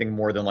sustain anything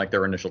more than like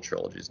their initial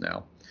trilogies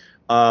now?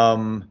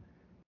 And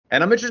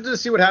I'm interested to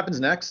see what happens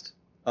next.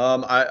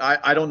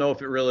 I don't know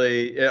if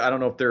I don't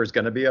know if there's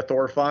going to be a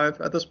Thor 5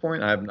 at this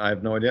point. I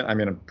have no idea. I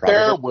mean, probably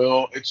there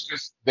will. It's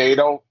just they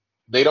don't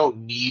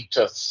need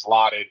to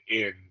slot it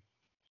in.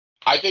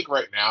 I think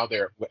right now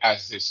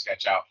as they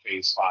sketch out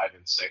Phase 5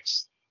 and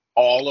 6,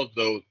 all of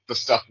the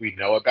stuff we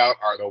know about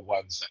are the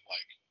ones that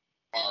like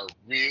are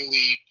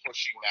really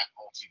pushing that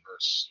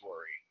multiverse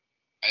story,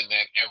 and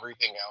then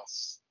everything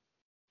else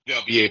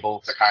they'll be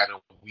able to kind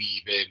of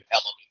weave in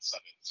elements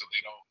of it, so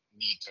they don't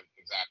need to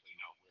exactly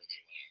know where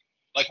they land.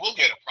 Like we'll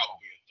get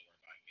probably a Thor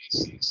by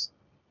Macy's.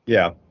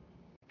 Yeah.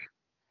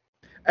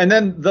 And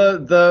then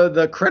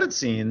the credit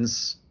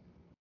scenes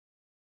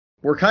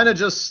were kind of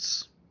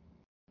just,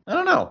 I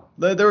don't know.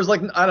 There was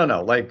like, I don't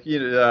know, like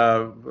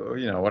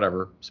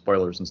whatever,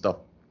 spoilers and stuff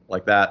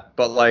like that.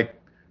 But like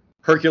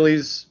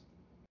Hercules,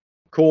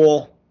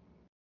 cool,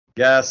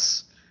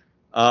 yes.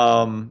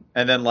 And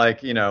then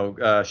like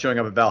showing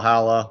up at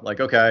Valhalla, like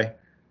okay.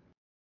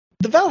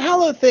 The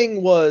Valhalla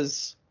thing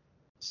was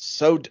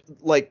so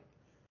like,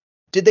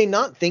 did they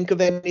not think of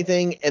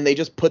anything and they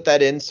just put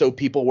that in so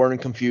people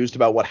weren't confused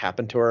about what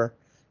happened to her,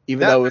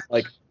 even though it was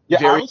like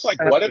I was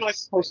like, what am I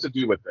supposed to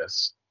do with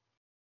this?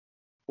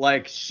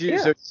 Like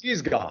so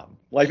she's gone.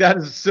 Like that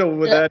is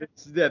so Yeah.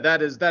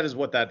 that is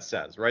what that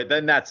says, right?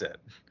 Then that's it.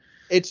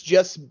 It's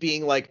just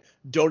being like,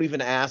 don't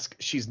even ask.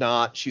 She's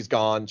gone. She's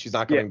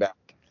not coming back.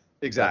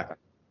 Exactly.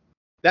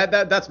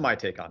 That's my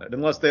take on it.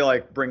 Unless they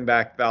like bring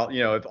back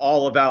if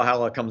all of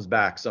Valhalla comes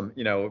back, some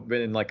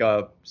in like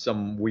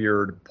some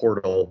weird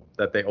portal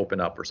that they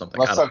open up or something.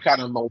 Like some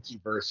kind of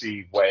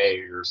multiversey way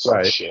or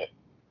some shit.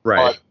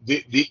 Right.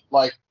 But the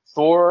like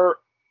Thor,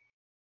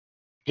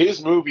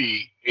 his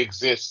movie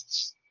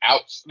exists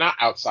not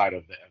outside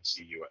of the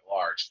MCU at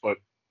large, but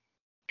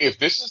if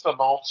this is the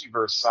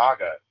multiverse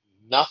saga,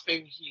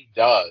 nothing he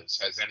does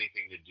has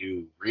anything to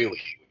do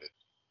really with it,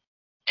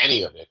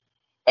 any of it,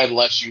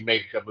 unless you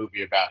make a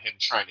movie about him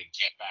trying to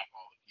get back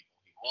all the people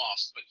he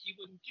lost, but he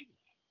wouldn't do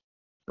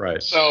that.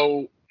 Right.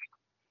 So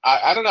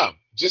I don't know.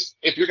 Just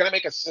if you're gonna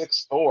make a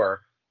sixth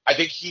Thor, I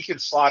think he can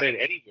slot in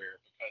anywhere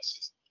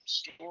because his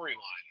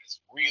storyline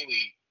is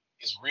really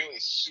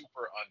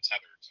super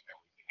untethered to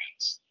everything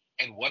else.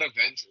 And what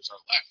Avengers are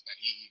left that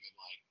he even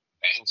like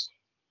bangs with?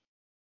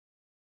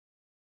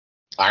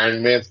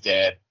 Iron Man's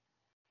dead.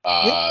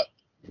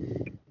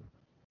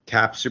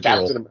 Cap super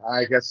old.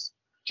 I guess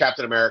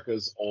Captain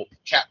America's old.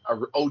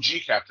 OG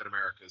Captain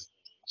America's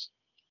old.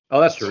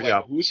 Oh, that's true. So,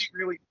 yeah. Who's he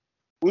really?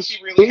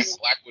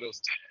 Black Widow's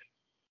dead.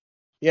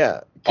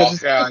 Yeah.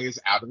 Hawkeye is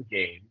out of the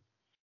game.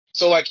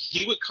 So like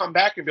he would come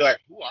back and be like,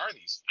 "Who are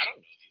these? I don't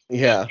know these."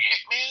 Yeah.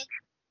 Ant-Man?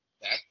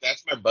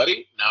 That's my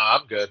buddy. No,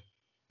 I'm good.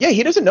 Yeah,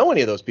 he doesn't know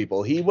any of those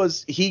people.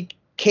 He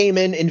came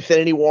in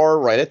Infinity War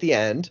right at the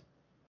end.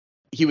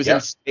 He was in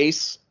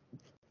space.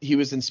 He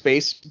was in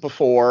space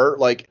before,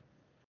 like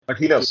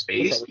he knows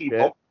space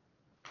people.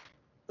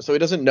 So he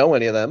doesn't know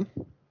any of them.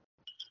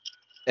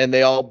 And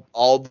they all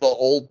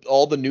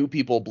the new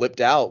people blipped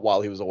out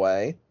while he was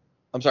away.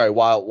 I'm sorry,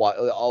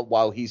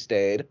 while he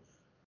stayed.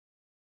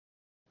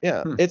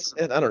 Yeah, it's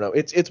I don't know.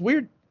 It's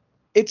weird.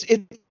 It's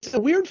a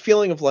weird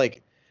feeling of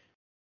like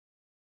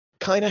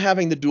kind of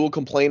having the dual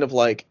complaint of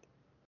like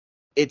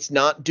it's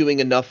not doing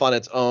enough on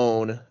its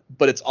own,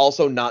 but it's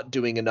also not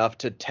doing enough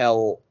to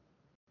tell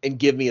and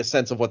give me a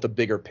sense of what the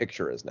bigger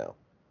picture is now.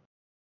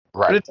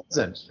 Right. But it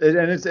doesn't.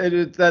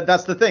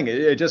 That's the thing.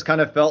 It just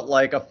kind of felt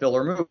like a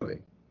filler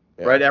movie,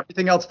 right?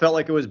 Everything else felt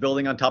like it was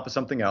building on top of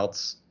something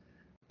else,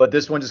 but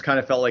this one just kind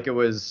of felt like it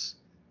was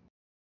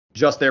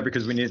just there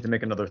because we needed to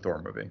make another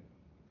Thor movie.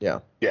 Yeah.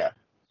 Yeah.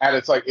 And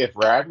it's like if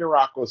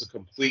Ragnarok was a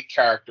complete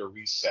character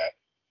reset,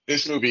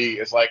 this movie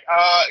is like,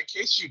 in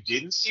case you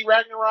didn't see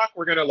Ragnarok,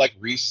 we're gonna like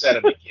reset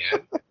him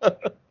again.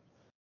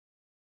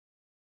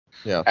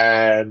 Yeah.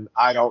 And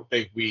I don't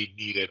think we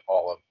needed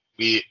all of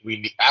I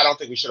don't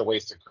think we should have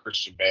wasted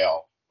Christian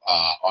Bale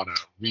on a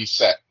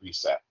reset.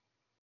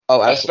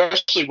 Oh, absolutely.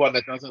 Especially one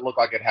that doesn't look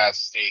like it has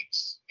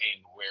stakes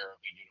in where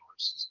the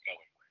universe is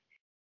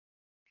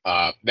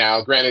going.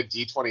 Now, granted,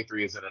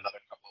 D23 is in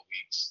another couple of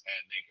weeks,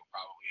 and they could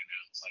probably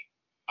announce like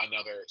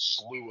another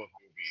slew of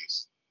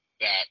movies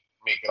that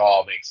make it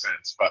all make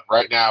sense. But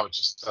right now, it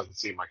just doesn't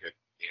seem like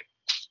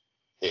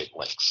it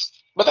links.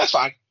 But that's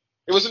fine.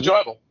 It was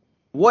enjoyable.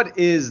 What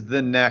is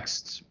the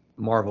next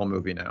Marvel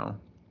movie now?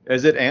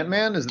 Is it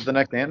Ant-Man? Is it the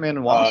next Ant-Man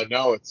and Wasp?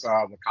 No, it's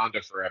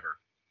Wakanda Forever.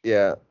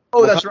 Yeah.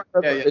 Oh, that's right.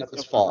 Yeah, It's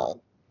this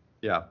fall.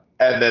 Yeah.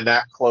 And then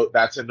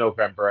that's in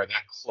November, and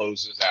that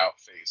closes out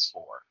Phase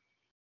 4.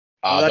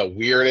 The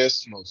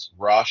weirdest, most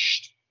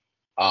rushed,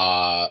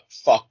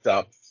 fucked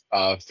up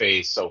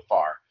phase so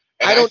far.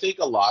 And I think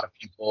a lot of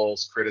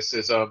people's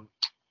criticism,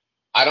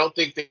 I don't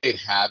think they'd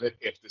have it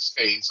if this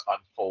phase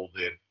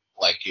unfolded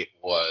like it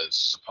was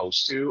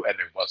supposed to, and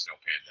there was no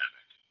pandemic.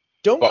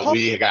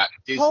 We got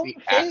Disney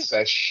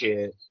access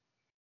shit.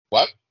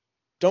 What?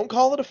 Don't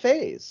call it a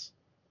phase.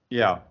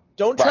 Yeah.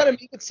 Don't try to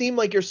make it seem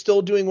like you're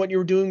still doing what you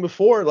were doing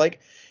before.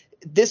 Like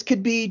this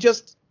could be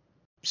just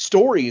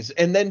stories,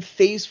 and then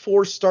Phase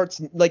 4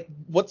 starts. Like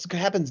what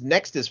happens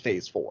next is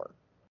Phase 4.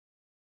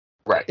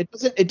 Right.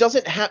 It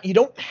doesn't have. You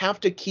don't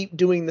have to keep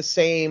doing the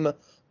same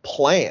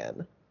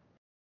plan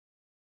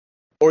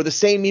or the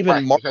same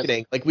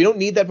marketing. Like we don't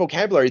need that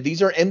vocabulary.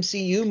 These are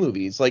MCU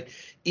movies. Like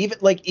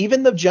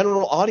even the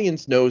general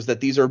audience knows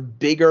that these are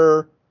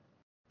bigger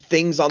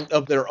things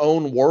of their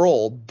own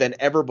world than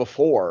ever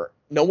before.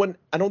 I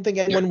don't think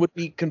anyone would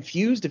be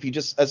confused if you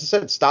just, as I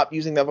said, stop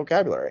using that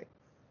vocabulary.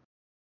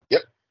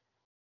 Yep.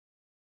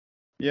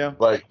 Yeah.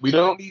 Like we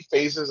don't need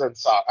phases and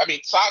sagas. I mean,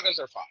 sagas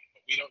are fine,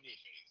 but We don't need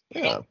phases.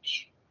 We Yeah. don't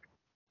need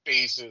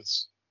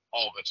phases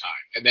all the time.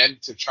 And then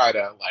to try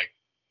to like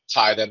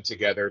tie them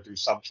together through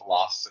some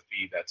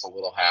philosophy that's a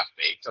little half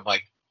baked. I'm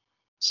like,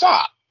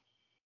 stop.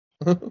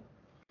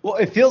 Well,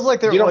 it feels like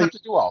they're You don't like, have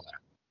to do all that.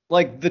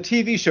 like the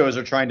TV shows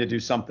are trying to do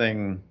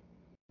something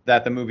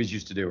that the movies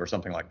used to do, or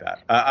something like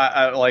that.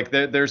 I like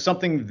there's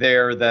something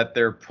there that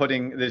they're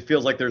putting. It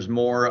feels like there's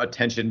more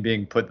attention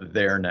being put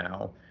there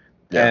now,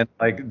 and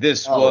like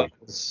this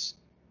was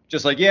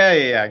just like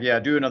yeah,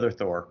 do another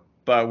Thor,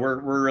 but we're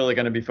really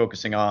going to be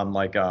focusing on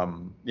like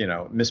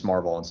Miss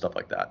Marvel and stuff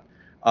like that.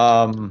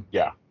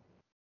 Yeah.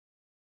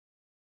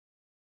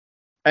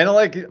 And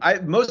like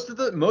most of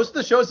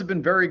the shows have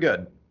been very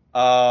good.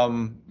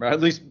 Or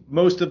at least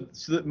most of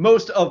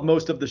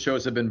the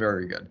shows have been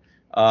very good.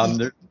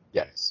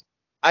 Yes.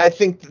 I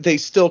think they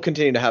still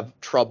continue to have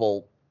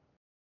trouble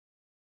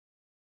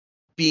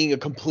being a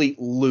complete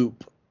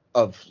loop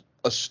of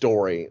a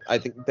story. I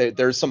think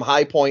there's some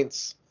high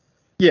points.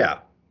 Yeah.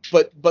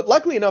 But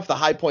luckily enough, the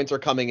high points are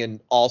coming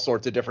in all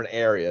sorts of different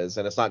areas,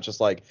 and it's not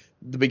just like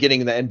the beginning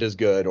and the end is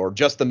good, or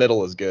just the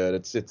middle is good.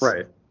 It's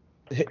right.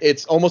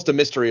 It's almost a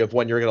mystery of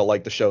when you're gonna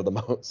like the show the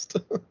most.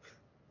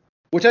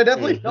 Which I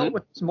definitely felt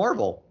with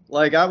Marvel.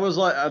 Like I was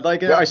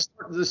I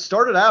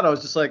started out, I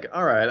was just like,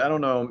 all right, I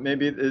don't know,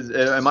 maybe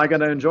am I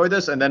gonna enjoy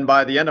this? And then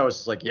by the end, I was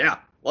just like, yeah,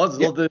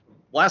 the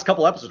last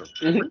couple episodes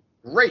are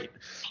great.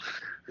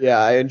 Yeah,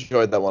 I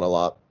enjoyed that one a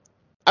lot.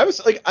 I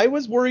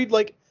was worried,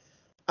 like,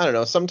 I don't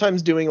know,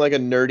 sometimes doing like a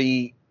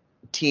nerdy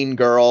teen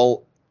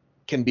girl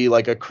can be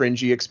like a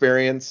cringy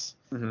experience.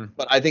 Mm-hmm.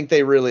 But I think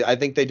they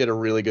did a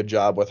really good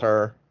job with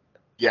her.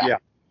 Yeah.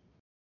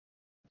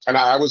 And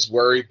I was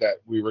worried that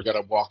we were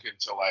going to walk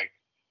into like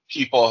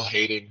people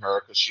hating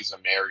her because she's a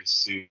Mary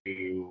Sue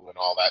and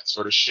all that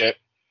sort of shit.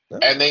 Yeah.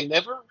 And they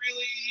never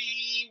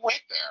really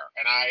went there.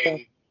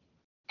 And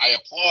I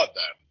applaud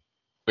them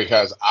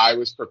because I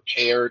was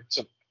prepared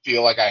to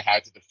feel like I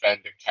had to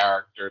defend a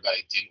character that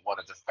I didn't want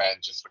to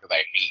defend just because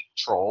I hate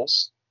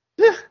trolls.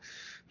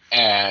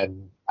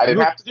 And I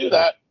didn't have to do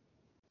that.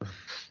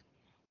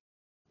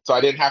 So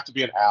I didn't have to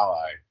be an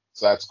ally.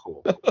 So that's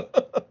cool.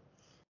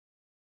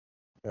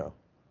 Yeah.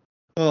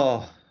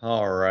 Oh,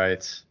 all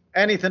right.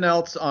 Anything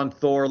else on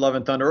Thor: Love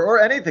and Thunder,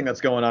 or anything that's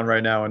going on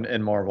right now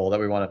in Marvel that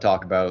we want to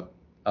talk about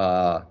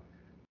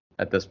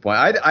at this point?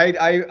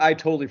 I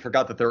totally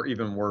forgot that there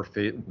even were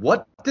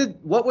What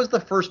was the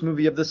first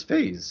movie of this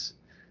phase?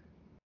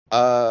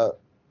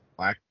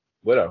 Black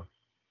Widow.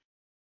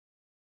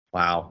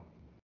 Wow.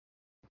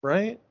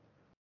 Right?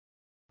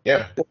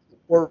 Yeah.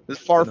 Or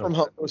Far From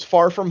Home. It was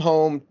Far From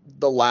Home,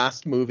 the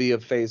last movie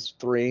of Phase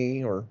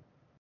 3, or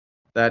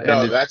that?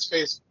 No, that's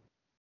Phase.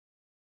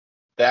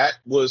 That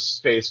was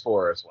Phase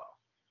 4 as well.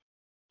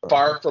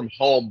 Far From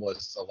Home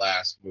was the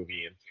last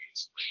movie in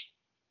Phase 3.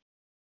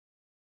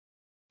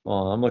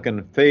 Well, I'm looking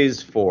at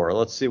Phase 4.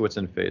 Let's see what's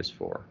in Phase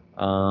 4.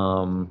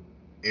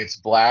 It's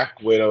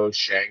Black Widow,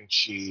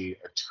 Shang-Chi,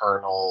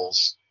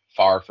 Eternals,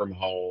 Far From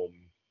Home,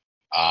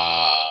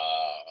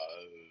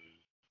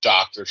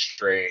 Doctor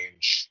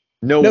Strange.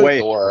 No Way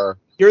Thor.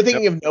 You're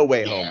thinking of No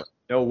Way Home.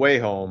 No Way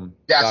Home.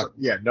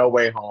 No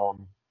Way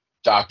Home,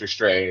 Doctor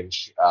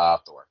Strange,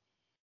 Thor.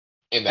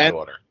 In that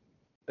order.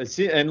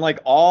 See, and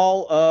like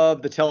all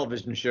of the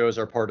television shows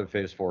are part of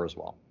Phase 4 as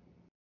well.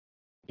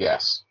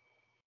 Yes.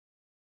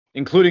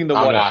 Including the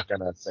I'm not going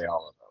to say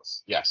all of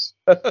those. Yes.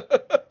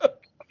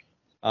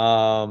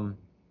 And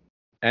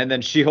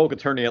then She-Hulk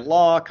Attorney at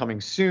Law coming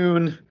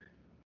soon.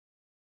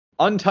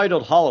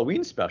 Untitled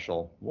Halloween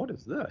special. What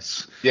is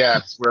this? Yeah,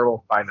 it's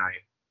Werewolf by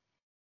Night.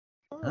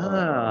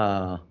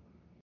 Ah.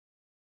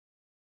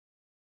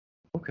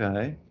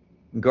 Okay.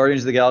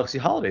 Guardians of the Galaxy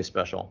Holiday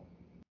Special.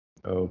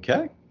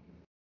 Okay.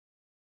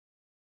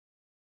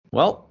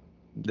 Well,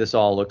 this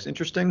all looks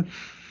interesting.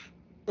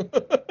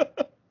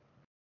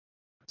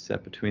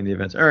 Set between the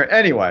events. All right.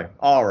 Anyway,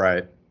 all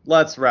right.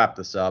 Let's wrap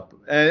this up.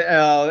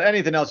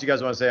 Anything else you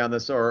guys want to say on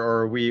this, or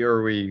are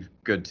we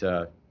good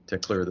to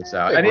clear this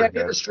out? Any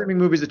other streaming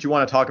movies that you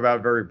want to talk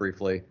about very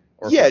briefly?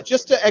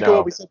 Just to echo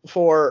what we said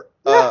before.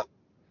 Well,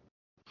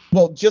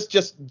 just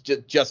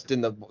in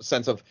the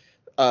sense of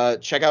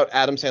check out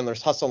Adam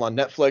Sandler's Hustle on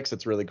Netflix.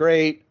 It's really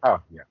great. Oh,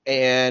 yeah.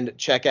 And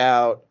check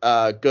out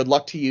Good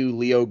Luck to You,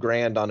 Leo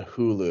Grand on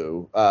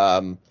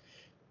Hulu.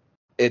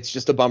 It's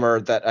just a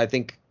bummer that I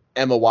think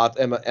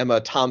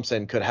Emma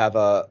Thompson could have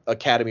a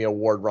Academy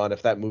Award run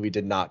if that movie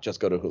did not just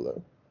go to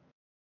Hulu.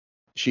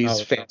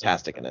 She's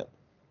fantastic in it.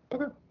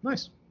 Okay,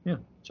 nice. Yeah,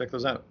 check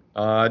those out.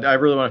 I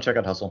really want to check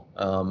out Hustle.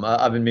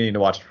 I've been meaning to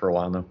watch it for a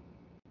while now.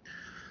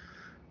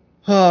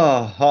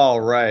 Oh, all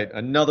right.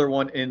 Another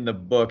one in the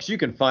books. You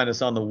can find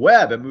us on the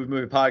web at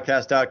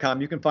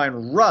moviemoviepodcast.com. You can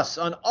find Russ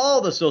on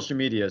all the social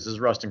medias as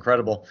Rust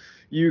Incredible.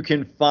 You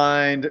can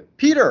find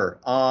Peter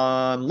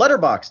on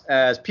Letterboxd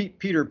as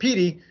Peter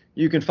Petey.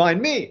 You can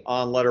find me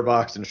on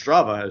Letterboxd and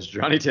Strava as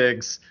Johnny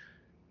Tiggs.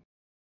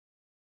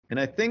 And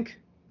I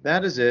think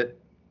that is it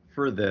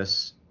for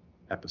this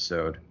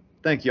episode.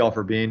 Thank you all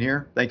for being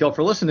here. Thank you all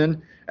for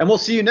listening. And we'll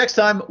see you next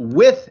time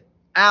with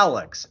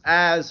Alex,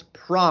 as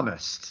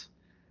promised.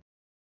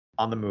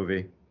 on the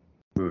movie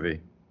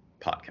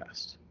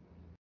podcast.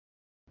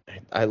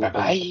 I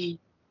Bye.